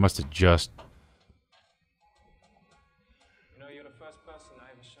 They must have just. You know, you're the first person I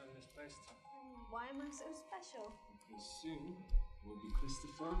ever shown this place to. Why am I so special? And soon will be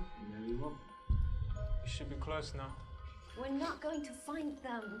Christopher and Mary Rob. You should be close now. We're not going to find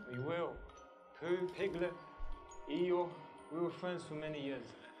them. We will. Pooh, Piglet, Eeyore, we were friends for many years,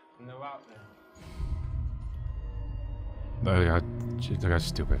 and they're out there. That guy's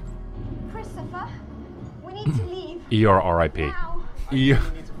stupid. Christopher, we need to leave. Eeyore, R.I.P. Now. I think we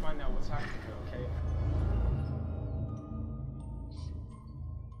need to find out what's happening here, okay?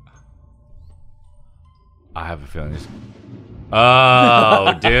 I have a feeling this.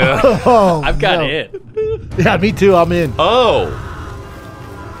 Oh, dude. Oh, I've got no. it. Yeah, me too. I'm in. Oh.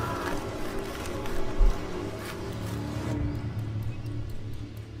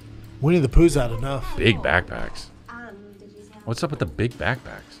 Winnie the Pooh's had enough. Big backpacks. What's up with the big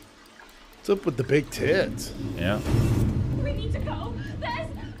backpacks? What's up with the big tits? Yeah. We need to go. There's.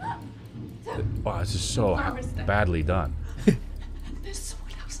 Wow, this is so badly done.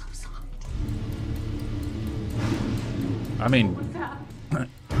 I mean,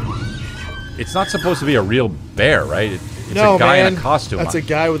 it's not supposed to be a real bear, right? It's a guy in a costume. That's a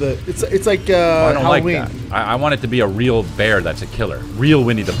guy with a. It's like I don't Halloween. like that. I want it to be a real bear that's a killer. Real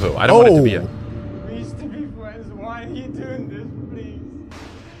Winnie the Pooh. I don't want it to be a. We used to be friends. Why are you doing this, please?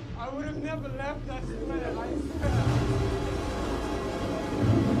 I would have never left, I swear. I swear.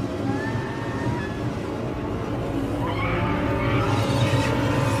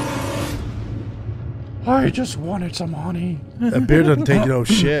 I just wanted some honey. That bear doesn't take no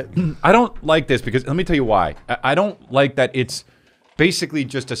shit. I don't like this because let me tell you why. I don't like that it's basically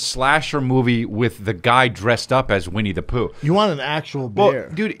just a slasher movie with the guy dressed up as Winnie the Pooh. You want an actual bear.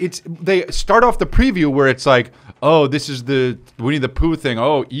 Well, dude, they start off the preview where it's like, oh, this is the Winnie the Pooh thing.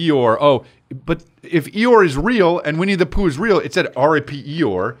 Oh, Eeyore. Oh, but if Eeyore is real and Winnie the Pooh is real, it said R.I.P.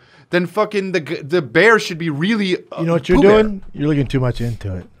 Eeyore. Then fucking the bear should be really. You know what you're doing? You're looking too much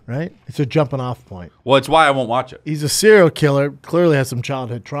into it, right? It's a jumping off point. Well, it's why I won't watch it. He's a serial killer. Clearly has some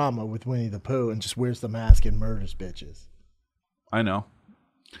childhood trauma with Winnie the Pooh and just wears the mask and murders bitches. I know.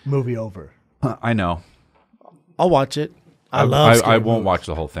 Movie over. I know. I'll watch it. I love. I won't watch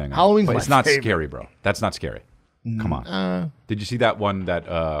the whole thing. Halloween's but my it's not favorite. scary, bro. That's not scary. Come on. Did you see that one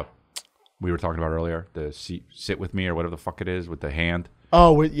that we were talking about earlier? The sit with me or whatever the fuck it is with the hand.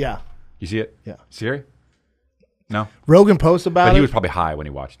 Oh, yeah. You see it? Yeah. Scary? No. Rogan posts about it. But he was probably high when he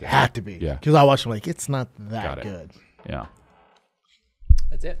watched it. Had to be. Yeah. Because I watched him like, it's not that Got it. good. Yeah.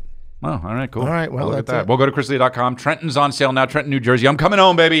 That's it. Oh, all right, cool. All right, well, look at that's that. it. We'll go to chrisley.com. Trenton's on sale now. Trenton, New Jersey. I'm coming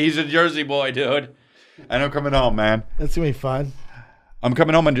home, baby. He's a Jersey boy, dude. And I'm coming home, man. That's going to be fun. I'm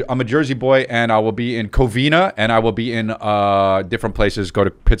coming home. I'm a Jersey boy, and I will be in Covina, and I will be in different places. Go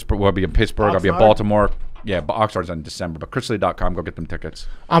to Pittsburgh. We'll be in Pittsburgh. I'll be in Oxnard? Baltimore. Yeah, Oxnard's in December. But chrisley.com. Go get them tickets.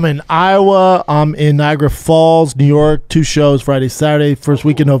 I'm in Iowa. I'm in Niagara Falls, New York. 2 shows, Friday, Saturday. First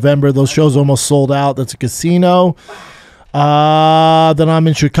week in November. Those shows almost sold out. That's a casino. Then I'm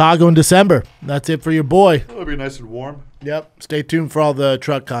in Chicago in December. That's it for your boy. It'll be nice and warm. Yep. Stay tuned for all the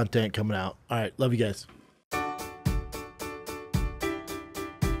truck content coming out. All right. Love you guys.